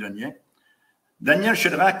babylonien. Daniel,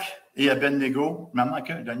 Shadrach et Abednego, il m'en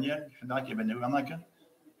manque un. Daniel, Shadrach et Abednego, il m'en manque un.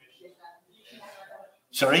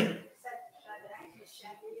 Sorry?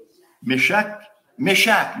 Meshach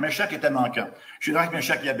était manquant. Shadrach,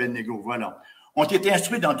 Meshach et Abednego, voilà. Ont été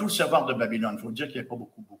instruits dans tout le savoir de Babylone. Il faut dire qu'il n'y avait pas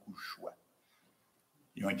beaucoup de choix.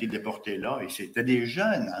 Ils ont été déportés là et c'était des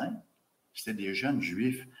jeunes, hein? C'était des jeunes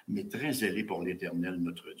juifs, mais très zélés pour l'Éternel,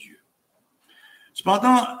 notre Dieu.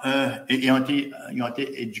 Cependant, ils ont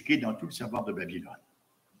été éduqués dans tout le savoir de Babylone.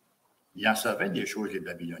 Ils en savaient des choses, les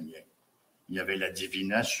Babyloniens. Il y avait la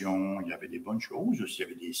divination, il y avait des bonnes choses aussi, il y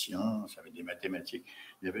avait des sciences, il y avait des mathématiques,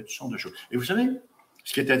 il y avait toutes sortes de choses. Et vous savez,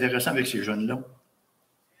 ce qui est intéressant avec ces jeunes-là,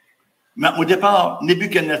 au départ,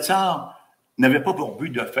 Nebuchadnezzar n'avait pas pour but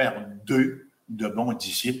de faire d'eux de bons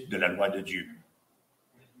disciples de la loi de Dieu.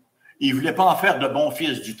 Il ne voulait pas en faire de bons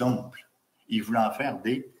fils du temple. Il voulait en faire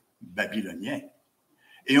des Babyloniens.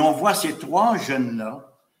 Et on voit ces trois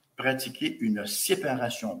jeunes-là pratiquer une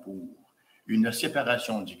séparation une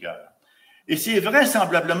séparation du cœur. Et c'est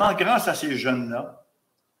vraisemblablement grâce à ces jeunes-là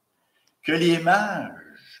que les mages,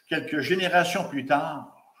 quelques générations plus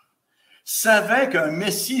tard, savaient qu'un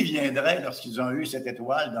Messie viendrait lorsqu'ils ont eu cette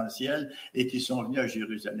étoile dans le ciel et qu'ils sont venus à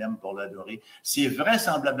Jérusalem pour l'adorer. C'est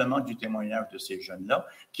vraisemblablement du témoignage de ces jeunes-là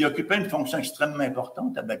qui occupaient une fonction extrêmement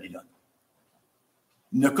importante à Babylone.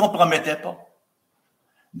 Ne compromettaient pas.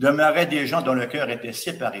 Demeuraient des gens dont le cœur était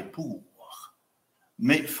séparé pour,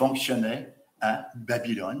 mais fonctionnaient à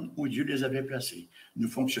Babylone où Dieu les avait placés. Nous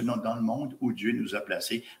fonctionnons dans le monde où Dieu nous a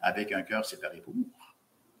placés avec un cœur séparé pour.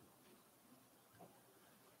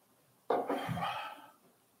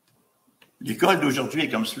 L'école d'aujourd'hui est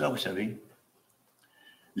comme cela, vous savez.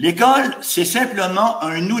 L'école, c'est simplement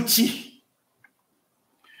un outil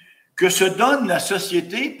que se donne la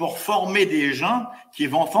société pour former des gens qui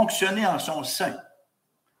vont fonctionner en son sein.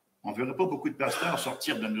 On ne verrait pas beaucoup de pasteurs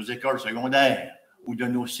sortir de nos écoles secondaires ou de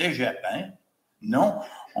nos cégeps, hein? Non,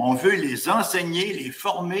 on veut les enseigner, les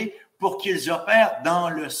former pour qu'ils opèrent dans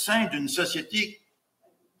le sein d'une société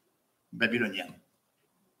babylonienne.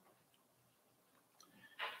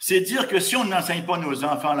 C'est dire que si on n'enseigne pas nos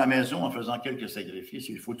enfants à la maison en faisant quelques sacrifices,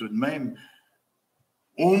 il faut tout de même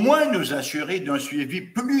au moins nous assurer d'un suivi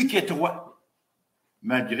plus qu'étroit,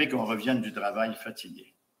 malgré qu'on revienne du travail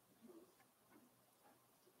fatigué.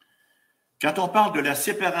 Quand on parle de la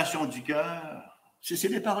séparation du cœur, c'est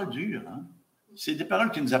des paroles dures, hein? C'est des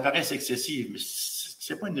paroles qui nous apparaissent excessives, mais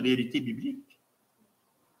ce n'est pas une réalité biblique.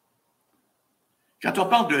 Quand on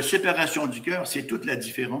parle de séparation du cœur, c'est toute la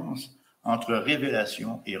différence entre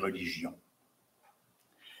révélation et religion.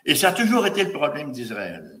 Et ça a toujours été le problème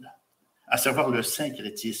d'Israël, à savoir le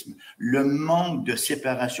syncrétisme, le manque de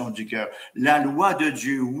séparation du cœur. La loi de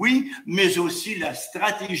Dieu, oui, mais aussi la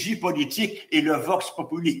stratégie politique et le vox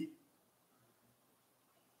populi.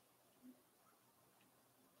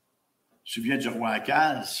 Je me souviens du roi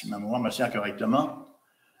Akaz, si ma mémoire me sert correctement,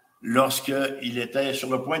 lorsqu'il était sur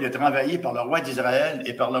le point d'être envahi par le roi d'Israël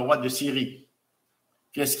et par le roi de Syrie.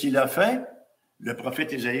 Qu'est-ce qu'il a fait? Le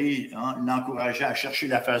prophète Isaïe l'encourageait à chercher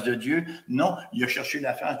la face de Dieu. Non, il a cherché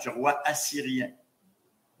la face du roi assyrien.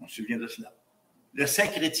 On se souvient de cela. Le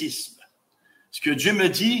syncrétisme. Ce que Dieu me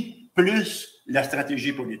dit, plus la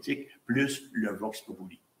stratégie politique, plus le vox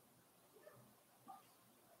populi.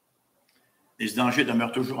 Et ce danger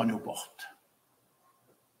demeure toujours à nos portes.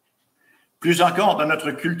 Plus encore dans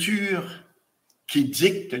notre culture qui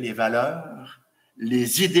dicte les valeurs,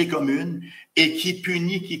 les idées communes et qui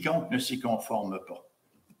punit quiconque ne s'y conforme pas.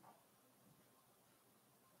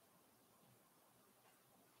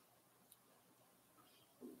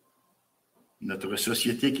 Notre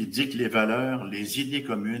société qui dicte les valeurs, les idées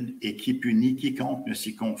communes et qui punit quiconque ne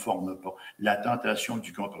s'y conforme pas. La tentation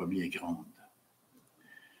du compromis est grande.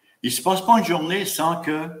 Il ne se passe pas une journée sans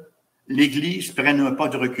que l'Église prenne un pas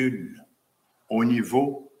de recul au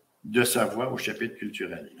niveau de sa voix au chapitre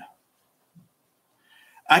culturel.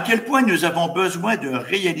 À quel point nous avons besoin de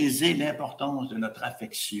réaliser l'importance de notre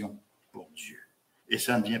affection pour Dieu. Et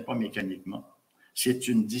ça ne vient pas mécaniquement. C'est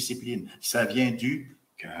une discipline. Ça vient du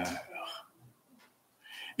cœur.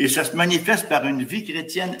 Et ça se manifeste par une vie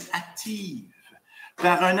chrétienne active,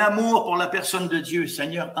 par un amour pour la personne de Dieu.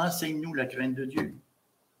 Seigneur, enseigne-nous la crainte de Dieu.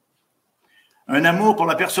 Un amour pour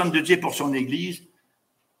la personne de Dieu et pour son Église,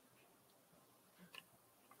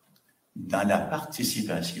 dans la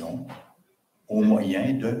participation au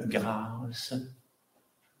moyen de grâce.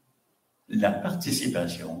 La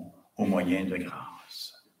participation au moyen de grâce.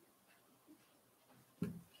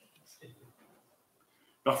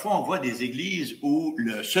 Parfois, on voit des églises où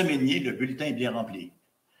le semainier, le bulletin est bien rempli.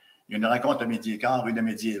 Il y a une rencontre à midi et quart, une à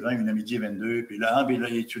midi et 20, une à midi et 22, puis là,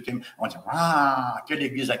 on dit « Ah, quelle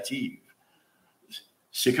église active! »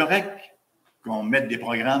 C'est correct qu'on mette des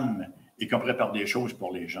programmes et qu'on prépare des choses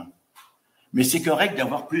pour les gens. Mais c'est correct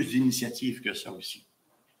d'avoir plus d'initiatives que ça aussi.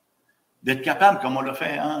 D'être capable, comme on l'a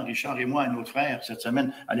fait, hein, Richard et moi, et notre frère, cette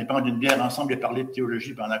semaine, aller prendre une bière ensemble et parler de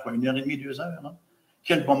théologie pendant quoi, 1h30, 2 heures. Hein?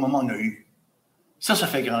 Quel bon moment on a eu. Ça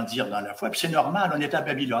fait grandir dans la foi. Puis c'est normal, on était à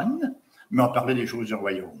Babylone, mais on parlait des choses du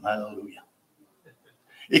royaume. Alléluia.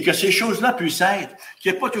 Et que ces choses-là puissent être,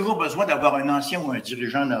 qu'il n'y ait pas toujours besoin d'avoir un ancien ou un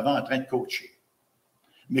dirigeant en avant en train de coacher,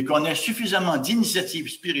 mais qu'on ait suffisamment d'initiatives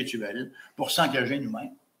spirituelles pour s'engager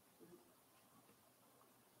nous-mêmes.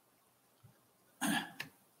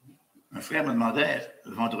 Un frère me demandait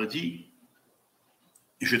vendredi,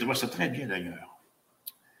 et je trouve ça très bien d'ailleurs.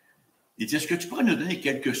 Il dit, est-ce que tu pourrais nous donner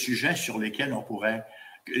quelques sujets sur lesquels on pourrait,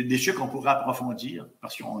 des sujets qu'on pourrait approfondir,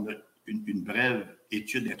 parce qu'on a une brève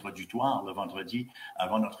étude introductoire le vendredi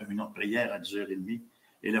avant notre réunion de prière à 10h30.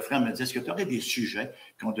 Et le frère me dit, est-ce que tu aurais des sujets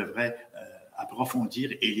qu'on devrait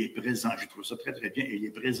approfondir et les présenter? Je trouve ça très, très bien. Et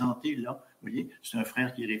les présenter là, vous voyez, c'est un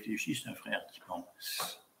frère qui réfléchit, c'est un frère qui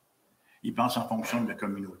pense. Il pense en fonction de la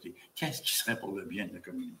communauté. Qu'est-ce qui serait pour le bien de la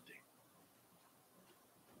communauté?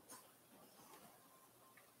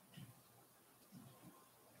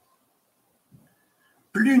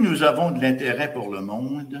 Plus nous avons de l'intérêt pour le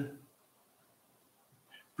monde,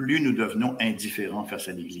 plus nous devenons indifférents face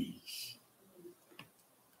à l'Église.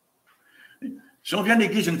 Si on vient à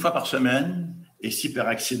l'Église une fois par semaine, et si par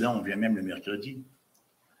accident on vient même le mercredi,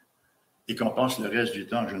 et qu'on passe le reste du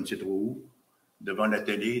temps je ne sais trop où, devant la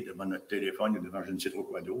télé, devant notre téléphone ou devant je ne sais trop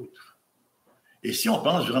quoi d'autre, et si on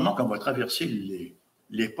pense vraiment qu'on va traverser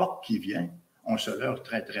l'époque qui vient, on se leurre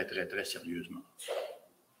très, très, très, très sérieusement.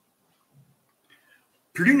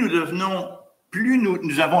 Plus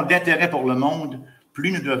nous avons d'intérêt pour le monde,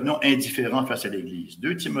 plus nous devenons indifférents face à l'Église.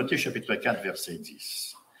 2 Timothée, chapitre 4, verset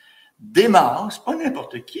 10. Démas, pas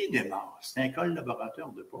n'importe qui Démas, c'est un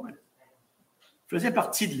collaborateur de Paul. Il faisait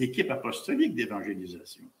partie de l'équipe apostolique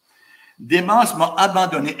d'évangélisation. Démas m'a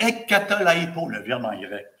abandonné, ekkatalaipo, le verbe en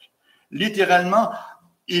grec. Littéralement,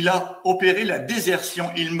 il a opéré la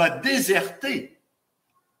désertion, il m'a déserté.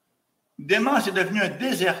 Démas est devenu un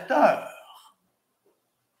déserteur.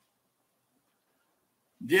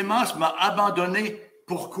 Démas m'a abandonné.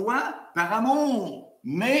 Pourquoi? Par amour,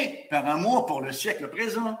 mais par amour pour le siècle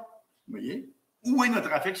présent. Vous voyez? Où est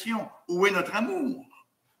notre affection? Où est notre amour?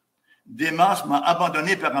 Démas m'a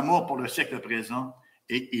abandonné par amour pour le siècle présent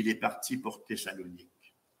et il est parti pour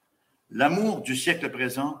Thessalonique. L'amour du siècle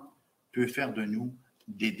présent peut faire de nous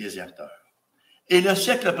des déserteurs. Et le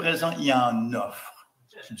siècle présent, il en offre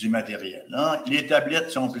du matériel. Hein? Les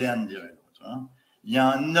tablettes sont pleines, dirait l'autre. Hein? Il y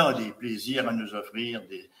en a des plaisirs à nous offrir,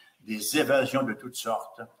 des évasions de toutes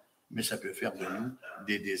sortes, mais ça peut faire de nous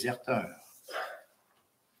des déserteurs.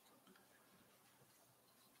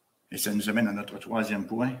 Et ça nous amène à notre 3e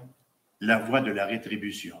point, la voie de la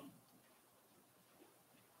rétribution.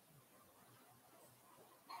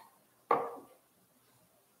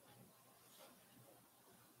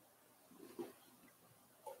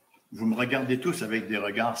 Vous me regardez tous avec des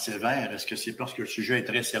regards sévères. Est-ce que c'est parce que le sujet est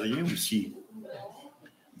très sérieux ou si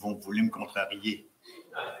vous voulez me contrarier?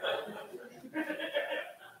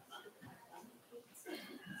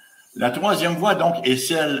 La 3e voie, donc, est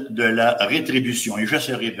celle de la rétribution. Et je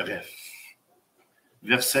serai bref.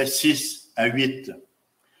 Versets 6 à 8.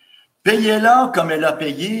 Payez-la comme elle a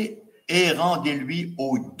payé et rendez-lui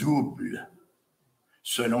au double,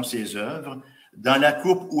 selon ses œuvres. Dans la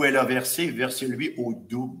coupe où elle a versé, versez-lui au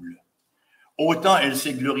double. Autant elle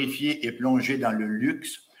s'est glorifiée et plongée dans le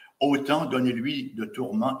luxe, autant donnez-lui de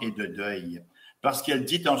tourments et de deuil. parce qu'elle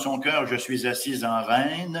dit en son cœur, je suis assise en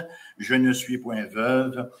reine, je ne suis point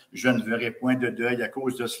veuve, je ne verrai point de deuil. À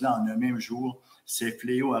cause de cela, en un même jour, ces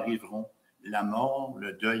fléaux arriveront, la mort,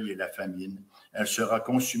 le deuil et la famine. Elle sera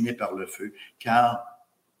consumée par le feu, car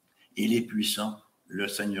il est puissant, le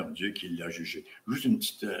Seigneur Dieu qui l'a jugé.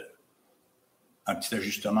 Juste un petit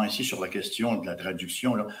ajustement ici sur la question de la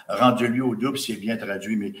traduction. Là. Rendez-lui au double, c'est bien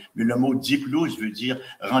traduit, mais le mot diplos veut dire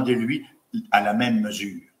rendez-lui à la même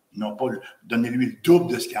mesure. Non pas donnez-lui le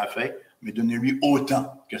double de ce qu'il a fait, mais donnez-lui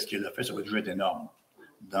autant que ce qu'il a fait. Ça va toujours être énorme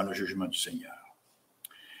dans le jugement du Seigneur.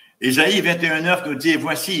 Ésaïe 21:9 nous dit, «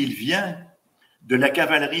 Voici, il vient de la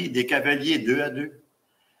cavalerie, des cavaliers 2 à 2.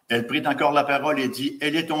 Elle prit encore la parole et dit, «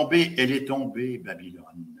 Elle est tombée,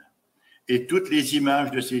 Babylone. Et toutes les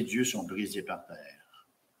images de ses dieux sont brisées par terre. »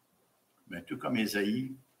 Ben, tout comme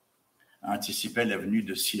Ésaïe anticipait la venue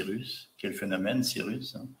de Cyrus. Quel phénomène,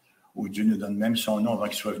 Cyrus, hein? Où Dieu nous donne même son nom avant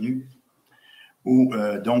qu'il soit venu.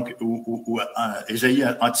 Ésaïe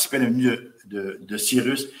anticipait la venue de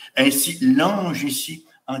Cyrus. Ainsi, l'ange ici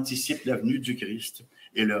anticipe la venue du Christ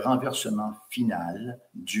et le renversement final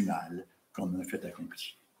du mal qu'on a fait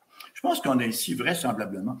accompli. Je pense qu'on a ici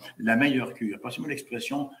vraisemblablement la meilleure cure, passez-moi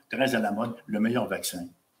l'expression très à la mode, le meilleur vaccin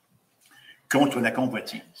contre la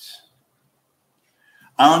convoitise.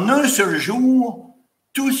 En un seul jour,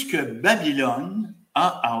 tout ce que Babylone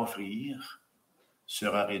a à offrir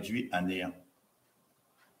sera réduit à néant.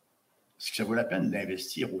 Est-ce que ça vaut la peine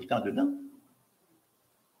d'investir autant dedans?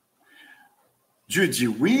 Dieu dit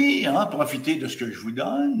oui, hein, profitez de ce que je vous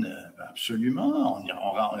donne, absolument.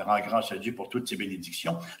 On rend grâce à Dieu pour toutes ses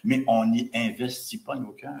bénédictions, mais on n'y investit pas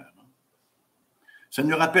nos cœurs. Ça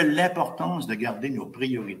nous rappelle l'importance de garder nos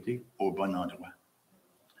priorités au bon endroit.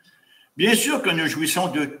 Bien sûr que nous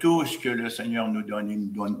jouissons de tout ce que le Seigneur nous donne, il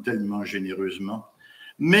nous donne tellement généreusement,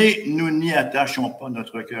 mais nous n'y attachons pas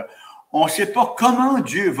notre cœur. On ne sait pas comment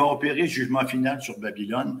Dieu va opérer le jugement final sur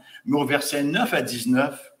Babylone, mais au verset 9 à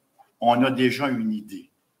 19, on a déjà une idée.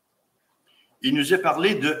 Il nous est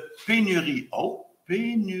parlé de pénurie. Oh,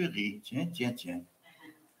 pénurie, tiens.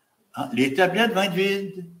 Ah, les tablettes vont être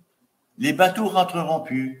vides, les bateaux ne rentreront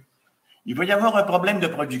plus. Il va y avoir un problème de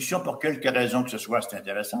production pour quelque raison que ce soit. C'est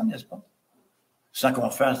intéressant, n'est-ce pas? Sans qu'on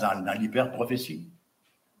fasse dans l'hyper-prophétie.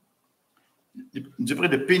 Du près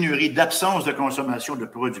de pénurie, d'absence de consommation de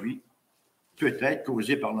produits, peut-être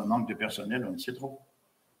causée par le manque de personnel, on ne sait trop.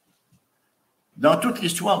 Dans toute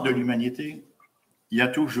l'histoire de l'humanité, il y a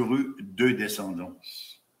toujours eu 2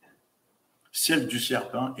 descendances, celle du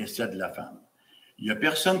serpent et celle de la femme. Il n'y a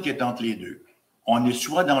personne qui est entre les deux. On est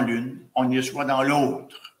soit dans l'une, on est soit dans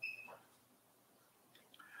l'autre.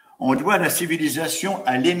 On doit la civilisation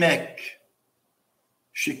à Lémec,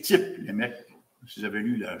 chic type Lémec, si vous avez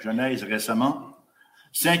lu la Genèse récemment,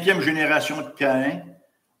 5e génération de Caïn,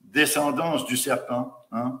 descendance du serpent,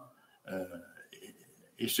 hein,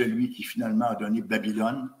 et celui qui finalement a donné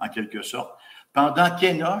Babylone, en quelque sorte, pendant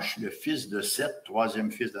qu'Énoch, le fils de Seth,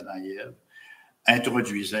 3e fils d'Adam et Ève,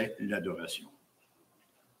 introduisait l'adoration.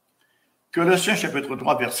 Colossiens chapitre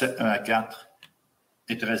 3, versets 1 à 4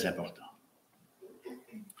 est très important.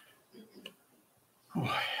 Ouais.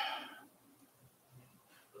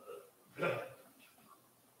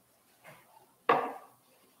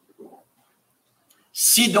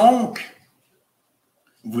 Si donc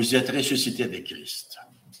vous êtes ressuscité avec Christ,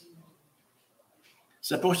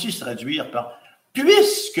 ça peut aussi se traduire par «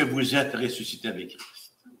 puisque vous êtes ressuscité avec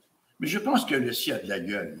Christ ». Mais je pense que le si a de la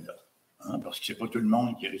gueule, là, hein, parce que ce n'est pas tout le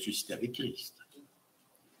monde qui est ressuscité avec Christ.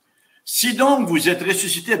 Si donc vous êtes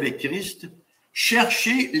ressuscité avec Christ,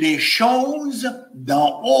 cherchez les choses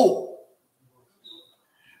d'en haut,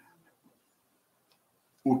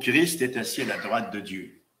 où Christ est assis à la droite de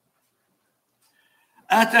Dieu.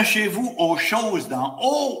 Attachez-vous aux choses d'en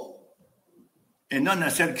haut et non à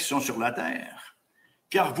celles qui sont sur la terre,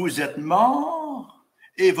 car vous êtes morts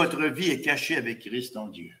et votre vie est cachée avec Christ en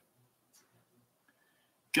Dieu.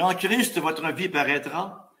 Quand Christ, votre vie,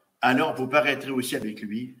 paraîtra, alors vous paraîtrez aussi avec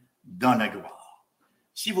lui dans la gloire.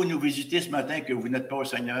 Si vous nous visitez ce matin et que vous n'êtes pas au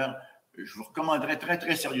Seigneur, je vous recommanderais très,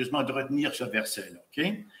 très sérieusement de retenir ce verset-là.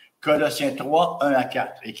 Okay? Colossiens 3, 1 à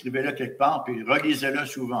 4. Écrivez-le quelque part, puis relisez-le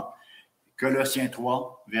souvent. Colossiens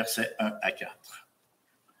 3, versets 1 à 4.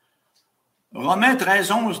 Romains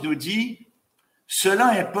 13, 11 nous dit « Cela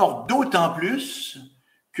importe d'autant plus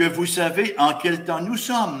que vous savez en quel temps nous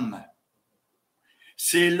sommes.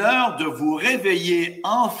 C'est l'heure de vous réveiller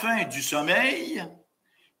enfin du sommeil,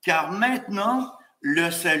 car maintenant, le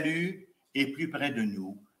salut est plus près de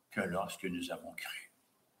nous que lorsque nous avons cru. »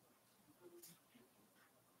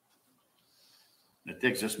 Le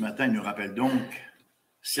texte de ce matin nous rappelle donc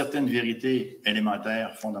certaines vérités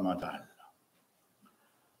élémentaires, fondamentales.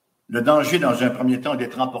 Le danger, dans un premier temps,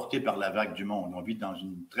 d'être emporté par la vague du monde. On vit dans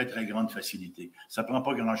une très, très grande facilité. Ça ne prend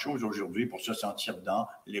pas grand-chose aujourd'hui pour se sentir dans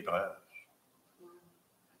l'épreuve.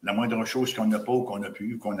 La moindre chose qu'on n'a pas ou qu'on n'a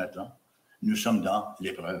plus ou qu'on attend, nous sommes dans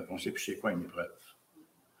l'épreuve. On ne sait plus c'est quoi une épreuve.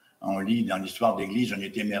 On lit dans l'histoire d'Église, on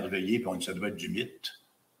est émerveillé, puis ça doit être du mythe.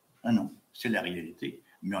 Ah non, c'est la réalité.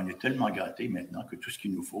 Mais on est tellement gâtés maintenant que tout ce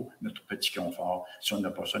qu'il nous faut, notre petit confort, si on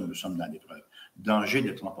n'a pas ça, nous sommes dans l'épreuve. Danger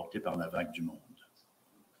d'être emporté par la vague du monde.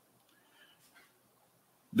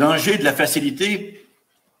 Danger de la facilité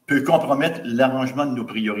peut compromettre l'arrangement de nos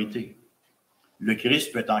priorités. Le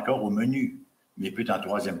Christ peut être encore au menu, mais peut être en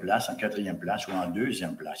troisième place, en quatrième place ou en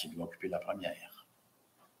deuxième place. Il doit occuper la première.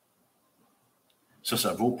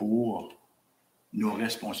 Ça vaut pour nos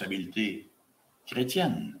responsabilités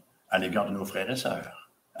chrétiennes à l'égard de nos frères et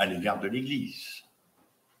sœurs, à l'égard de l'Église.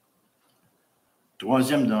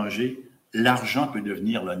 Troisième danger, l'argent peut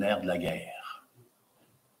devenir le nerf de la guerre.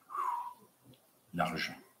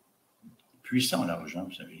 L'argent. Puissant l'argent,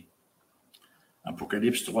 vous savez.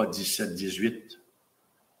 Apocalypse 3, 17, 18.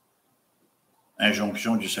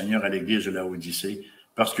 Injonction du Seigneur à l'Église de Laodicée,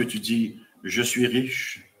 parce que tu dis, je suis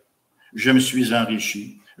riche, je me suis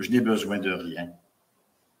enrichi, je n'ai besoin de rien.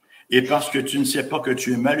 Et parce que tu ne sais pas que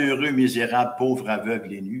tu es malheureux, misérable, pauvre,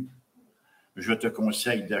 aveugle et nu, je te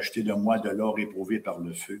conseille d'acheter de moi de l'or éprouvé par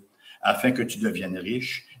le feu, afin que tu deviennes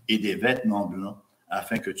riche, et des vêtements blancs,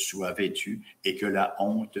 afin que tu sois vêtu, et que la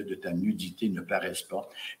honte de ta nudité ne paraisse pas,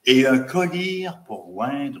 et un collier pour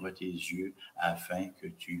oindre tes yeux, afin que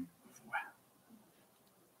tu vois.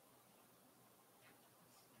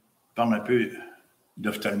 Parle un peu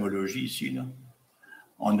d'ophtalmologie ici, là.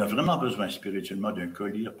 On a vraiment besoin spirituellement d'un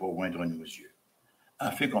collier pour oindre nos yeux,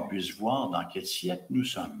 afin qu'on puisse voir dans quel siècle nous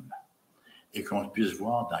sommes et qu'on puisse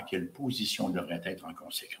voir dans quelle position on devrait être en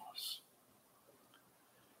conséquence.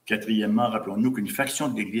 Quatrièmement, rappelons-nous qu'une faction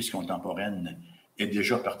de l'Église contemporaine est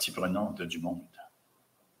déjà partie prenante du monde.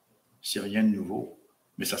 C'est rien de nouveau,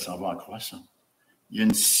 mais ça s'en va en croissant. Il y a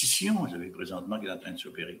une scission, vous savez, présentement, qui est en train de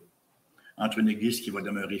s'opérer entre une Église qui va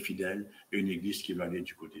demeurer fidèle et une Église qui va aller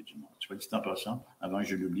du côté du monde. Soit dit en passant, avant que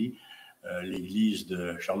je l'oublie, l'Église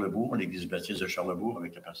de Charlebourg, l'Église baptiste de Charlebourg,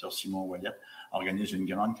 avec le pasteur Simon Ouellet, organise une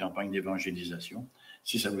grande campagne d'évangélisation.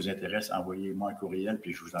 Si ça vous intéresse, envoyez-moi un courriel,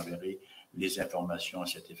 puis je vous enverrai les informations à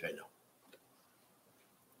cet effet-là.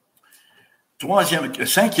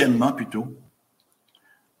 Cinquièmement, plutôt,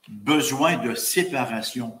 besoin de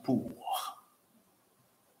séparation pour.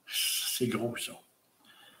 C'est gros, ça.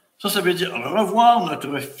 Ça veut dire revoir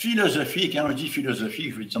notre philosophie, et quand on dit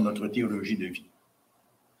philosophie, je veux dire notre théologie de vie.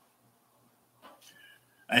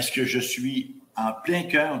 Est-ce que je suis en plein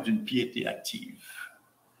cœur d'une piété active?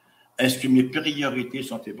 Est-ce que mes priorités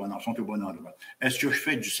sont au bon endroit? Est-ce que je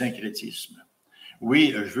fais du syncrétisme?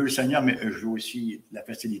 Oui, je veux le Seigneur, mais je veux aussi la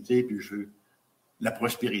facilité, puis je veux la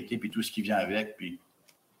prospérité, puis tout ce qui vient avec, puis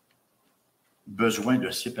besoin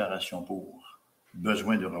de séparation pour,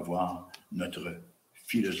 besoin de revoir notre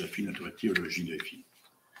philosophie, notre théologie de vie.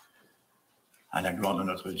 À la gloire de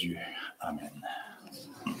notre Dieu. Amen.